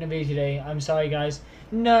today. No video today. I'm sorry, guys.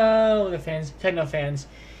 No, the fans. Techno fans.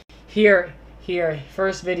 Here.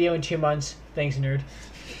 First video in 2 months. Thanks, nerd.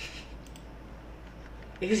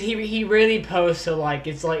 Because he really posts, so like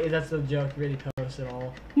it's like that's the joke. He really posts it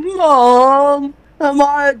all. Mom, am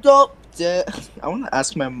I adopted? I want to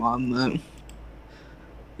ask my mom that.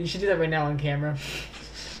 You should do that right now on camera.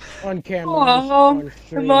 On camera. Mom,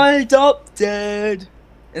 am I adopted?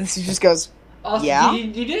 And she just goes, also, yeah.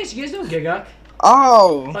 You guys know Giguk?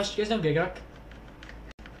 Oh. You guys know Giguk?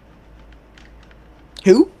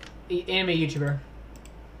 Who? Anime YouTuber.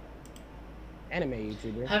 Anime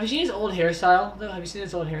YouTuber. Have you seen his old hairstyle? Though, have you seen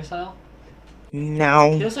his old hairstyle?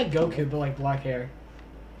 No. He looks like Goku, but like black hair.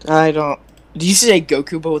 I don't. Did you say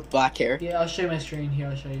Goku, but with black hair? Yeah, I'll show you my screen. Here,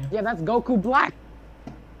 I'll show you. Yeah, that's Goku Black.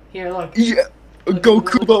 Here, look. Yeah,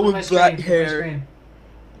 Goku, but with black screen, hair.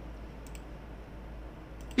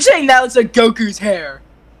 You're saying that looks like Goku's hair?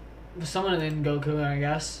 Someone named Goku, I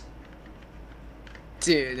guess.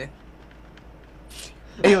 Dude.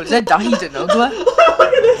 Hey, is that Dahi Denogla?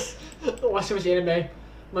 Look at this! Watch too much anime.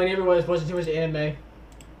 My neighbor was watching too much anime.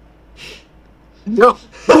 No,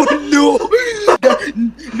 oh, no,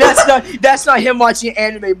 that's not him watching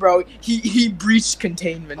anime, bro. He breached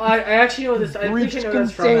containment. I actually know this. I think I know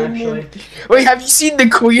that's from actually. Wait, have you seen the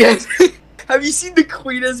Queen? Have you seen the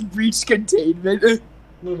Queen has breached containment?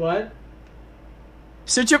 What?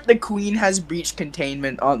 Search up the Queen has breached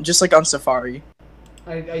containment on just like on Safari.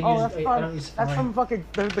 I don't use Safari. That's from fucking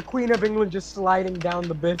the Queen of England just sliding down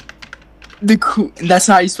the bit. That's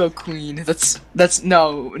not how you spell queen. That's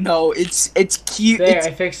no. It's cute. There, I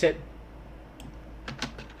fixed it.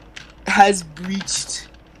 Has breached.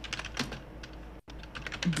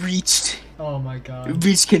 Oh my god.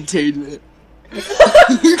 Breached containment. There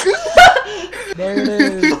it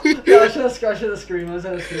is. Yeah, I should have the screen. Look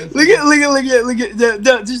at. Look at.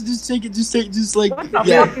 No, just take it. Just like. What the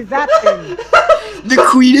fuck is that thing? The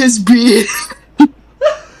Queen has breached.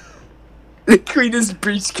 The Queen has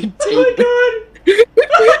breached containment. Oh my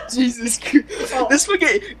god! Jesus Christ! Oh. This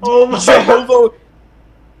fucking Oh my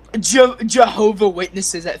Jehovah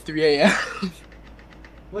Witnesses at 3 a.m.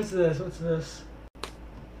 What's this?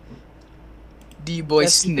 D-boy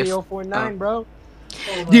sniff. SCP-049, bro.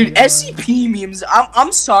 Oh Dude, god. SCP memes.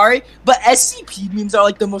 I'm sorry, but SCP memes are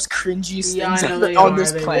like the most cringiest things on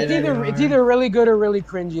this planet. It's either really good or really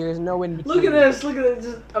cringy. There's no in between. Look at this.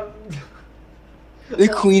 Just, the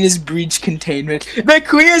Queen has breached containment. The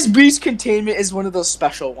Queen has breached containment is one of those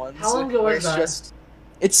special ones. How long ago was that?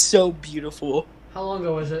 It's so beautiful. How long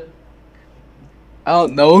ago was it? I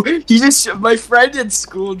don't know. My friend in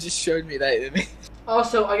school just showed me that image.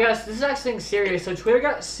 Also, I guess this is actually serious. So Twitter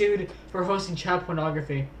got sued for hosting child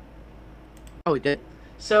pornography. Oh, it did?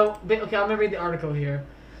 So, okay, I'm gonna read the article here.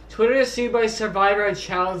 Twitter is sued by survivor of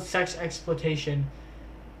child sex exploitation.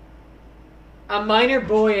 A minor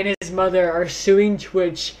boy and his mother are suing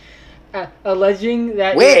Twitch, alleging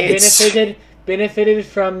that it benefited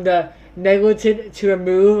from the negligence to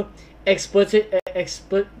remove exploitative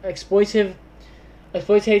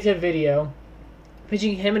video,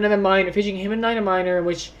 pitching him and a minor,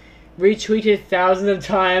 which retweeted thousands of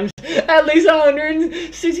times, at least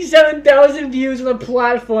 167,000 views on the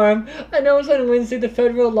platform. Announced on Wednesday, the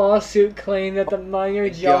federal lawsuit claimed that the minor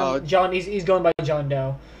he's going by John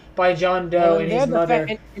Doe. By John Doe and his mother.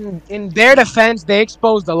 In their defense, they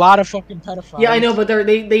exposed a lot of fucking pedophiles. Yeah, I know, but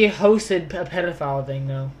they hosted a pedophile thing,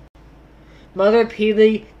 though. Mother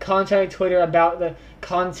repeatedly contacted Twitter about the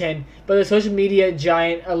content, but the social media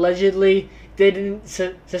giant allegedly didn't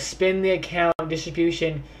suspend the account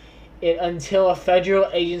distribution until a federal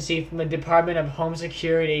agency from the Department of Home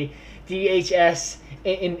Security, DHS,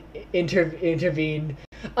 intervened.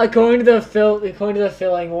 According to the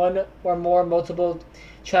filing, one or more multiple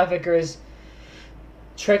traffickers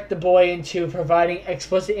tricked the boy into providing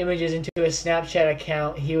explicit images into a Snapchat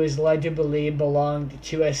account he was led to believe belonged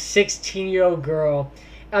to a 16-year-old girl.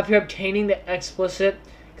 After obtaining the explicit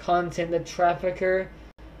content, the trafficker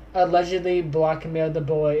allegedly blackmailed the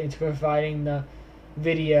boy into providing the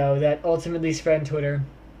video that ultimately spread on Twitter.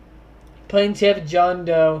 Plaintiff John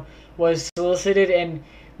Doe was solicited and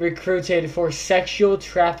recruited for sexual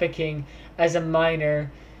trafficking as a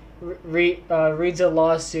minor, reads a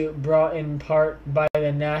lawsuit brought in part by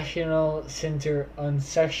the National Center on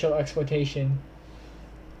Sexual Exploitation,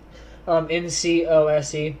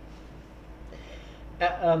 NCOSE.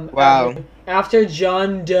 Wow. After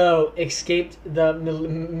John Doe escaped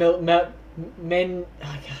the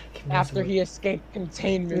after he escaped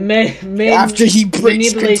containment. After he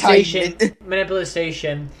breached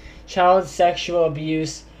manipulation, child sexual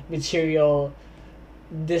abuse material.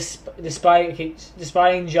 Despite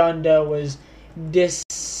John Doe was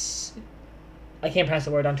I can't pronounce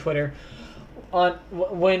the word on Twitter.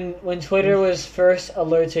 When Twitter was first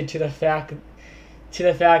alerted to the fact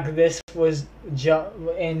this was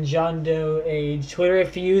John Doe age, Twitter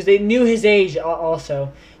refused. They knew his age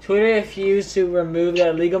also. Twitter refused to remove that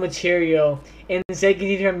illegal material and instead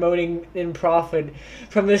continued promoting in profit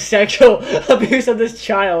from the sexual abuse of this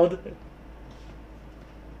child.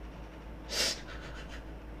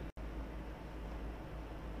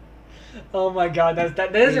 Oh my God, that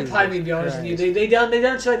doesn't apply to me. To be honest with you, they done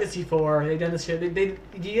shit like this before. They done this shit. Do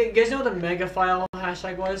you guys know what the mega file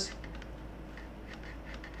hashtag was?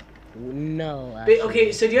 No. Actually.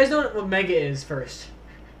 Okay, so do you guys know what mega is first?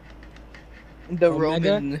 The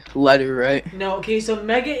Roman letter, right? No. Okay, so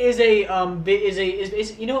mega is a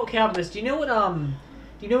is you know what, Calvinist? Do you know what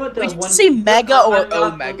the Wait, one? Say mega or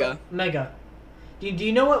omega? Mega. Do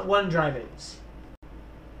you know what OneDrive is?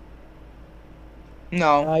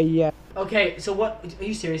 No. Yeah. Okay, so what? Are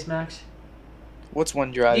you serious, Max? What's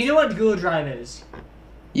OneDrive? Do you know what Google Drive is?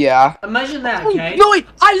 Yeah. Imagine that, okay? No, wait,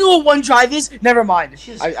 I know what OneDrive is. Never mind.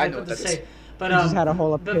 I know what that is. But just had a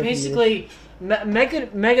whole basically, mega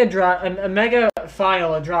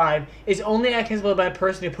file, a drive, is only accessible by a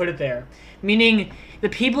person who put it there. Meaning, the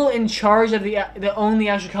people in charge of that own the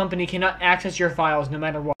actual company cannot access your files no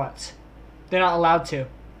matter what. They're not allowed to,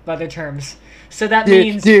 by their terms. So that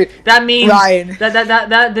means Ryan.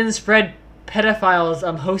 that then spread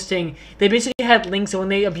pedophiles hosting. They basically had links, so when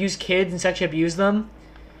they abuse kids and sexually abuse them,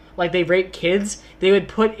 like they rape kids, they would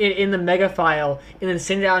put it in the mega file and then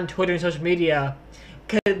send it out on Twitter and social media.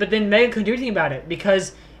 But then Mega couldn't do anything about it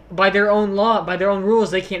because by their own law, by their own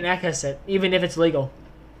rules, they can't access it, even if it's legal.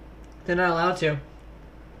 They're not allowed to.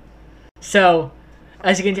 So,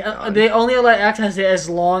 as you can, they only allow access it as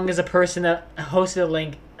long as a person that hosted the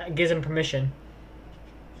link gives them permission.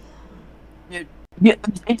 Yeah.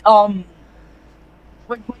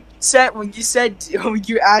 When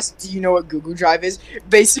you asked, do you know what Google Drive is?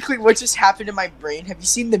 Basically, what just happened in my brain. Have you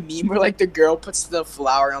seen the meme where like the girl puts the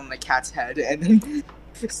flower on the cat's head and then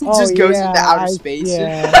just goes into outer space?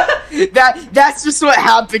 Yeah. That's just what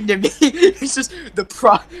happened to me. It's just the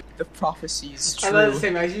prophecy is true. I'm about to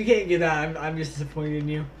say, Max, you can't get that. I'm just disappointed in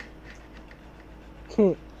you.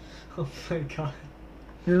 Oh my God.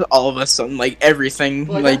 All of a sudden, like everything,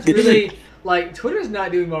 like really, like Twitter's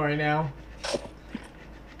not doing well right now.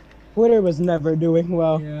 Twitter was never doing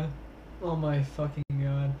well. Yeah. Oh my fucking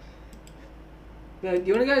God. Yeah, do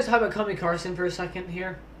you want to guys talk about Comey Carson for a second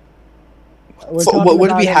here? What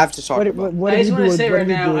do we have to talk about? I just want to say right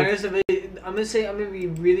now, I'm gonna be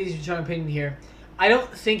really strong opinion here. I don't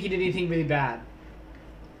think he did anything really bad.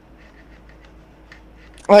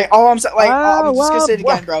 Like all I'm saying, I'm just gonna say it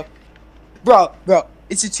again, bro.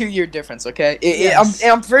 It's a 2-year difference, okay?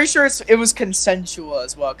 I'm pretty sure it was consensual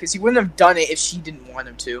as well, because he wouldn't have done it if she didn't want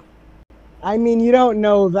him to. I mean, you don't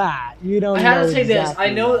know that. You don't. I have to say this. I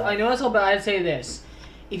know that's all, but I'd say this: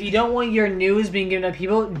 if you don't want your news being given to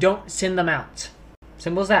people, don't send them out.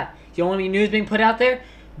 Simple as that. You don't want your news being put out there,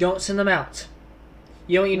 don't send them out.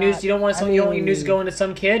 You don't want your news. You don't want your news going to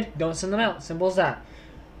some kid. Don't send them out. Simple as that.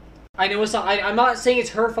 I know it's not. I'm not saying it's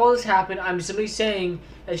her fault this happened. I'm simply saying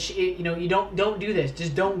that you don't do this.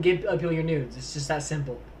 Just don't give people your news. It's just that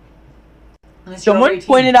simple. Someone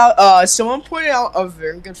pointed out a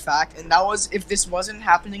very good fact, and that was if this wasn't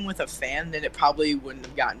happening with a fan, then it probably wouldn't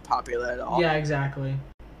have gotten popular at all. Yeah, exactly.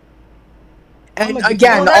 And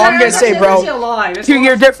again, all I'm gonna say, bro,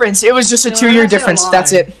 2-year difference. It was just a 2-year difference.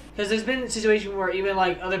 That's it. Because there's been a situation where even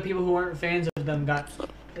like other people who weren't fans of them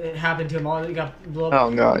it happened to them all. They got blown up.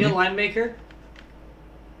 Oh God. You know, Linemaker.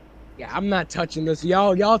 Yeah, I'm not touching this.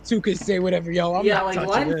 Y'all two can say whatever, yo. I'm not touching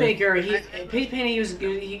Linemaker.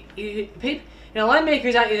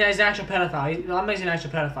 Linemaker's an actual pedophile. Linemaker's an actual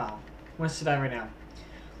pedophile. I'm gonna say that right now.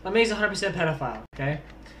 Linemaker's 100% pedophile. Okay.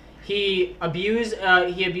 He abused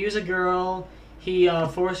a girl. He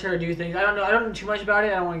forced her to do things. I don't know too much about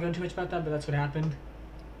it. I don't want to go into too much about that, but that's what happened.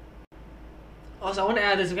 Also, I want to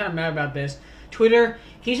add this. I'm kind of mad about this. Twitter,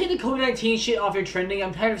 can you take the COVID-19 shit off your trending?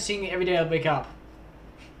 I'm tired of seeing it every day I wake up.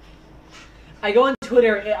 I go on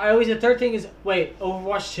Twitter. The third thing is, wait,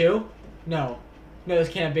 Overwatch 2? No. No, this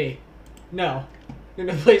can't be. No.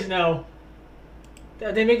 No, please, no.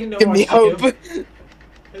 Are they making Overwatch 2?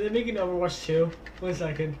 Are they making Overwatch 2? 1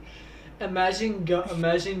 second. Imagine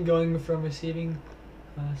going from receiving...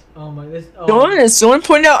 oh my... Someone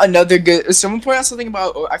pointed out another good... Someone pointed out something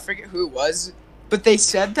about... I forget who it was. But they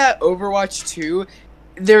said that Overwatch 2...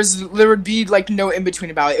 There would be like no in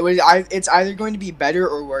between about it. It's either going to be better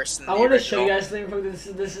or worse than I want to show you guys something.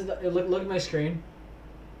 This is look at my screen.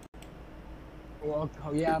 Well,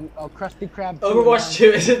 oh yeah, Krusty Krab. Overwatch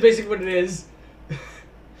 2 is basically what it is.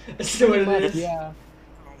 That's what it is. Yeah.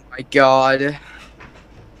 Oh my god. Yeah,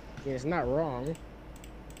 it's not wrong.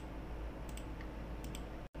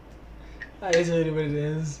 That is really what it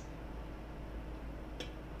is.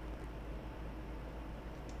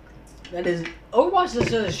 That is Overwatch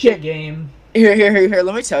is a shit game. Here.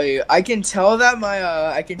 Let me tell you. I can tell that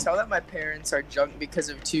my parents are drunk because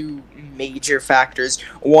of two major factors.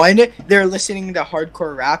 One, they're listening to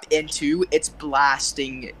hardcore rap, and two, it's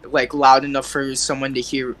blasting like loud enough for someone to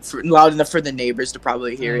hear, loud enough for the neighbors to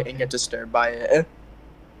probably hear it and get disturbed by it.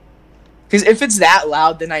 Because if it's that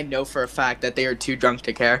loud, then I know for a fact that they are too drunk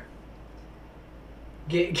to care.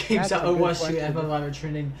 Games on Overwatch 2 and Live are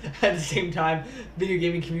trending at the same time. Video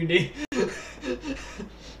gaming community.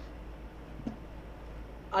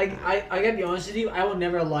 I gotta be honest with you. I will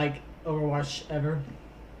never like Overwatch ever.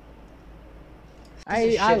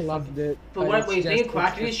 I loved it. But what? Wait, Nate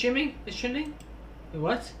Quacky is streaming? Is trending? Wait,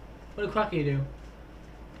 what? What did Quacky do?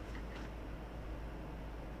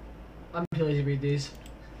 I'm too lazy to read these.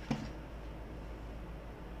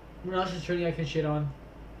 What else is trending I can shit on?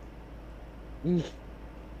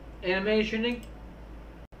 Anime is trending?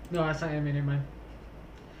 No, that's not anime, never mind.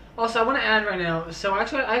 Also, I want to add right now, so I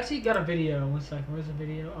actually got a video. 1 second, where's the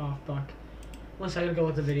video? Oh, fuck. 1 second, I gotta go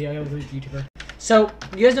with the video. I gotta go with YouTuber. So,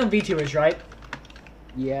 you guys know VTubers, right?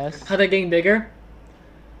 Yes. How they're getting bigger?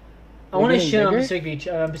 I want to shit on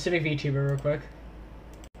Pacific VTuber real quick.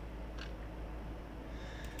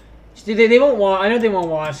 They won't watch. I know they won't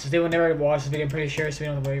watch. They will never watch this video, I'm pretty sure, so we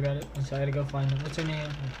don't have to worry about it. So I gotta go find them. What's her name?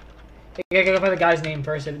 I gotta go find the guy's name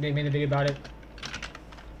first that they made the video about it.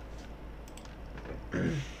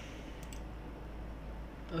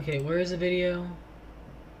 Okay, where is the video?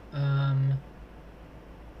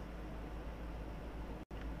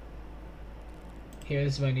 Here,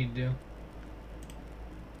 this is what I need to do.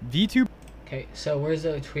 VTube. Okay, so where's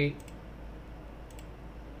the tweet?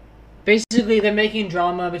 Basically, they're making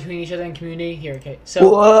drama between each other and community. Here, okay.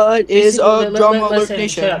 So what is a drama alert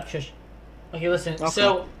nation? Shut up, shush. Okay, listen. Okay.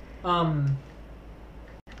 So,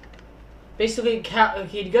 basically, okay,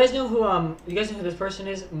 do you guys know who this person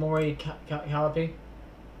is? Mori Calapi?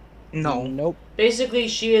 No. Nope. Basically,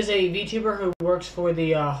 she is a VTuber who works for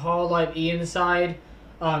the Hololive Ian side,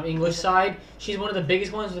 English side. She's one of the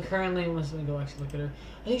biggest ones currently. Let me go actually look at her.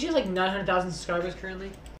 I think she has like 900,000 subscribers currently.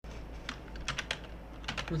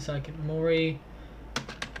 1 second. Mori.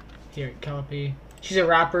 Here, copy. She's a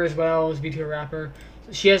rapper as well. She's a VTuber rapper.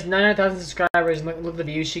 She has 900,000 subscribers. And look at the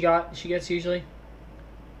views she gets usually.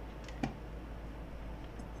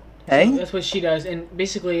 Hey. So that's what she does. And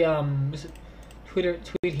basically,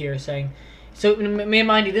 tweet here saying, so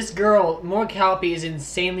mind you, this girl, Mori Calapi, is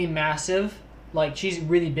insanely massive. Like, she's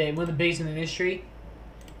really big, one of the biggest in the industry.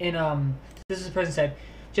 And this is the person said,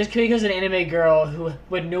 just because an anime girl who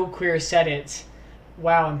with no career said it.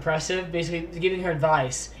 Wow, impressive. Basically, giving her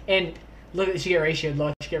advice. And look, she got ratioed.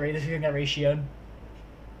 Look, she got ratioed.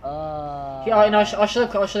 Yeah, no, I'll show the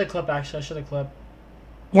clip, actually. I'll show the clip.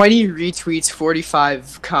 20 retweets,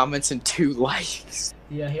 45 comments, and 2 likes.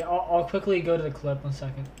 Yeah, here, I'll quickly go to the clip. 1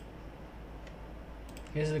 second.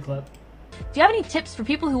 Here's the clip. Do you have any tips for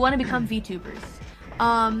people who want to become VTubers?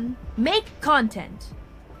 Make content.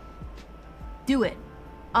 Do it.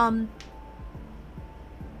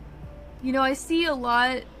 You know, I see a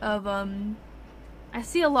lot of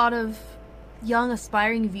young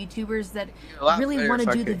aspiring VTubers that really want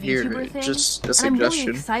to do the VTuber thing. Just a and suggestion. I'm really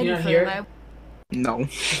excited for them. No. I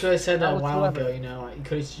could have said that a while ago, you know. You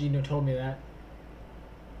could have, told me that.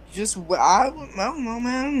 I don't know,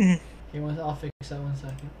 man. I'll fix that 1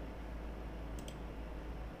 second.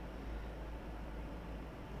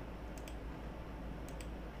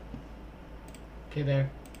 Okay,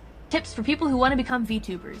 there. Tips for people who want to become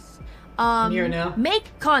VTubers. Can you hear it now?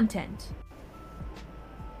 Make content.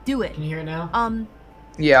 Do it. Can you hear it now?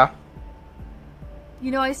 Yeah.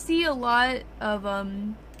 You know, I see a lot of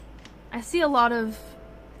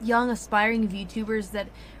young aspiring VTubers that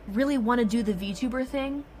really want to do the VTuber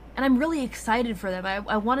thing, and I'm really excited for them.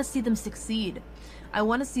 I want to see them succeed. I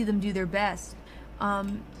want to see them do their best.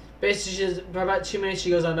 Basically, for about 2 minutes, she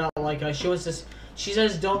goes on about like she wants to. She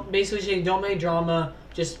says don't make drama.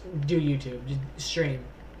 Just do YouTube. Just stream.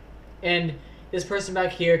 And this person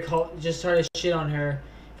back here just started shit on her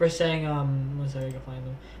for saying one second, I can find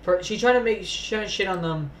them. She tried to shit on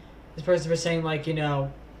them. This person for saying like she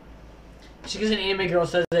gets an anime girl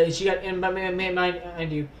says that she got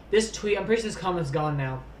mind you. This tweet, I'm pretty sure this comment's gone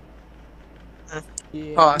now.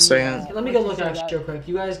 Yeah. Oh, so yeah. Let me go look at it real quick.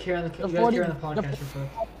 You guys carry on the podcast real quick.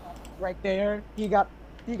 Right there, he got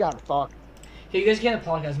fucked. Hey, you guys carry on the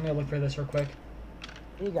podcast. I'm gonna look for this real quick.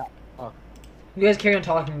 He got fucked. You guys carry on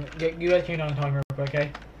talking. You guys carry on talking real quick,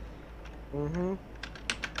 okay? Mm-hmm.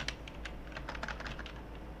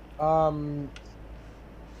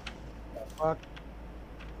 The fuck?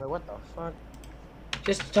 Wait, what the fuck?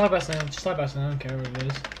 Just talk about something. Just talk about something. I don't care what it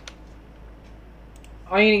is.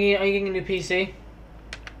 Are you getting a new PC?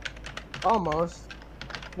 Almost.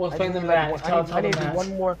 Well, explain them that. I need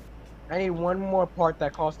one more. I need one more part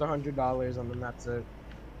that costs $100, and then that's it.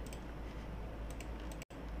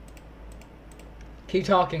 Keep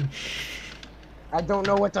talking. I don't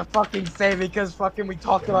know what to fucking say because fucking we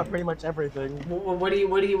talked about pretty much everything.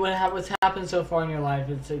 What's happened so far in your life?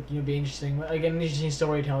 It's like be interesting. Like an interesting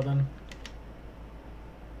story. Tell them.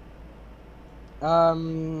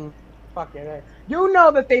 Fucking it. You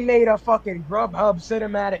know that they made a fucking Grubhub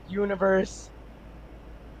cinematic universe.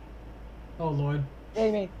 Oh lord.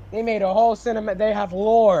 They made a whole cinema. They have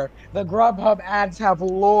lore. The Grubhub ads have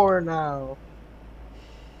lore now.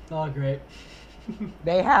 Oh great.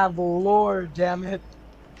 They have lore, damn it.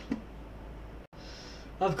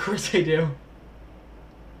 Of course they do.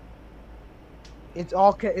 It's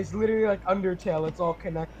all it's literally like Undertale. It's all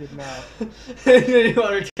connected now.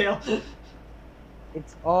 Undertale.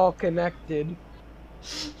 It's all connected.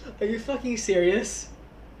 Are you fucking serious?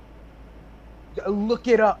 Look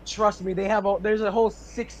it up. Trust me. They have there's a whole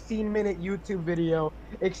 16-minute YouTube video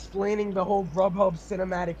explaining the whole Grubhub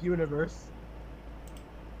cinematic universe.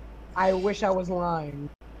 I wish I was lying.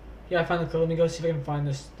 Yeah, I found the clip. Let me go see if I can find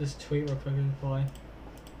this tweet real quick and reply.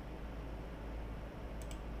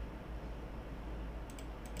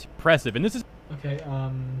 It's impressive, and this is okay.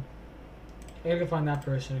 I gotta go find that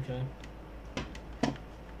person. Okay.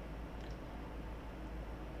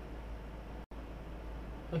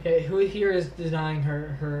 Okay, who here is denying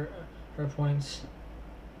her points?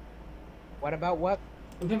 What about what?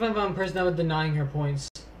 I'm trying to find one person that was denying her points.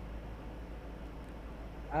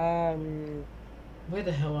 Where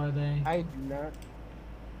the hell are they? I do not.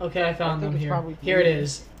 Okay, I found them here. Here it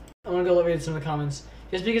is. I'm gonna go read some of the comments.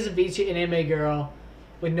 Just because a an anime girl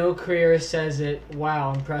with no career says it,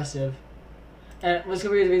 wow, impressive. And let's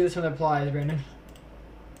go read this one that applies, Brandon.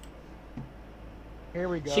 Here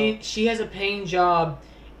we go. She has a paying job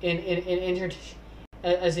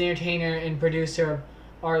as an entertainer and producer of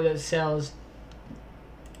art that sells.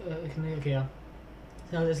 Okay, yeah.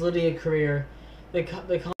 So it's literally a career. The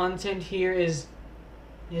content here is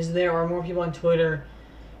there are more people on Twitter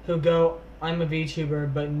who go, I'm a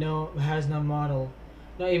VTuber, but has no model,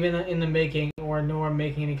 not even in the making nor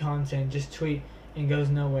making any content, just tweet and goes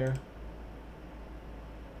nowhere.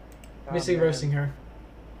 Basically roasting her.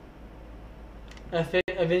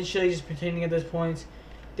 Eventually, just pretending at this point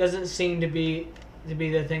doesn't seem to be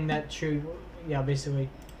the thing that true. Yeah, basically.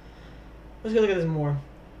 Let's go look at this more.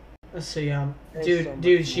 Let's see.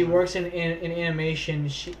 Dude, she works in animation.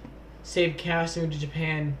 She saved cash to move to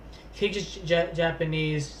Japan, teaches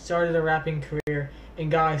Japanese, started a rapping career, and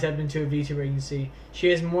got accepted into a VTuber agency. She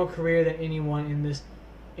has more career than anyone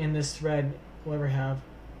in this thread will ever have.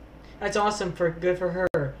 That's awesome. Good for her.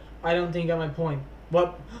 I don't think I got my point.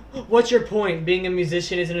 What's your point? Being a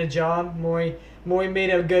musician isn't a job? Mori made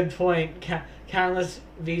a good point. Countless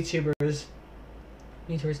VTubers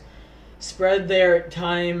spread their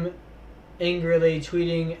time angrily,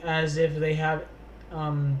 tweeting as if they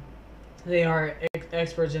are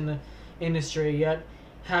experts in the industry, yet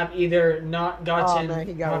have either not gotten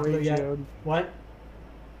popular yet. What?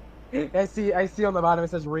 I see on the bottom it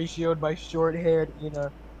says ratioed by short-haired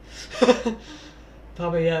Ina.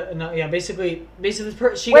 Probably yeah. Basically,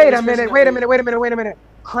 Wait a minute.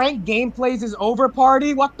 Crank Gameplays is over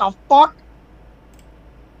party? What the fuck?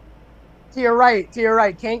 To your right.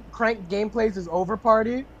 Crank Gameplays is over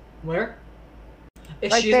party? Where?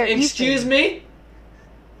 Excuse me?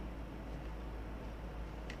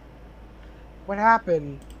 What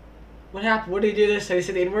happened? What happened? What did he do this? Did he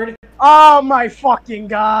say the N-word? Oh my fucking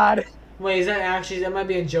god! Wait, that might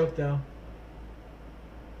be a joke though.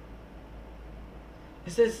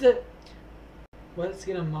 Is this the... Let's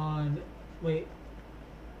get a mod. Wait.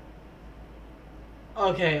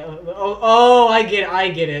 Okay. Oh, I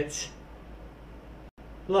get it.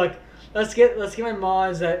 Look, let's get my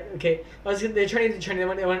mods that. Okay, they're trying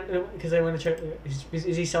to because they want to try.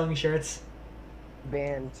 Is he selling shirts?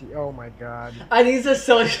 Banned. Oh my god. I need to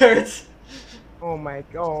sell shirts. Oh my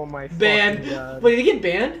banned. God. Wait, did he get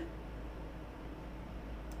banned?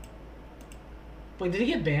 Wait, did he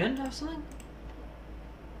get banned or something?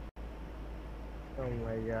 Oh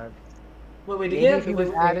my god. Wait, did he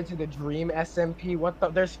was added to the Dream SMP? What the?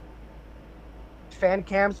 There's fan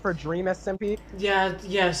cams for Dream SMP? Yeah,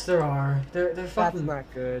 yes, there are. They're fucking. That's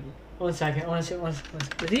not good. 1 second. I want to see. One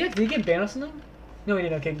second. Did he get banned or something? No, he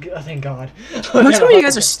didn't. Okay, thank God. Don't tell me you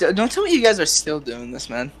guys are still. Don't tell me you guys are still doing this,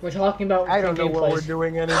 man. We're talking about. I don't know what we're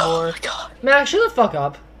doing anymore. Oh my god. Max, shut the fuck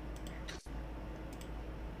up.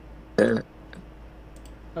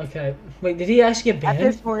 Okay. Wait, did he actually get banned?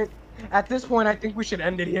 At this point, I think we should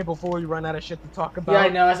end it here before we run out of shit to talk about. Yeah, I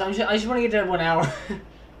know. I just want to get to 1 hour.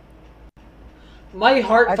 My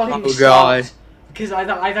heart fucking stopped because I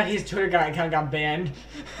thought his Twitter account got banned.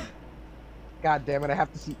 God damn it! I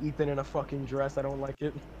have to see Ethan in a fucking dress. I don't like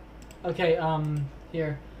it. Okay.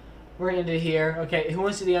 Here, we're gonna end it here. Okay. Who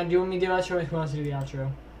wants to do the outro? Do you want me to do the outro? Or who wants to do the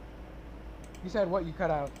outro? You said what? You cut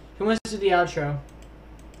out. Who wants to do the outro?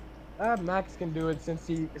 Max can do it since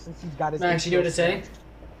he's got his. Max, you know what to say?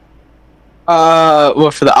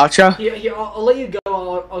 What, for the outro? Yeah, I'll let you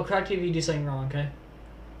go. I'll correct you if you do something wrong, okay?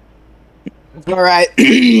 Alright.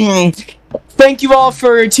 Thank you all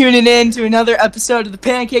for tuning in to another episode of the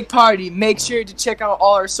Pancake Party. Make sure to check out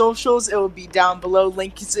all our socials. It will be down below.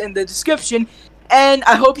 Link is in the description. And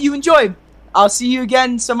I hope you enjoyed. I'll see you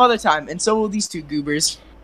again some other time. And so will these two goobers.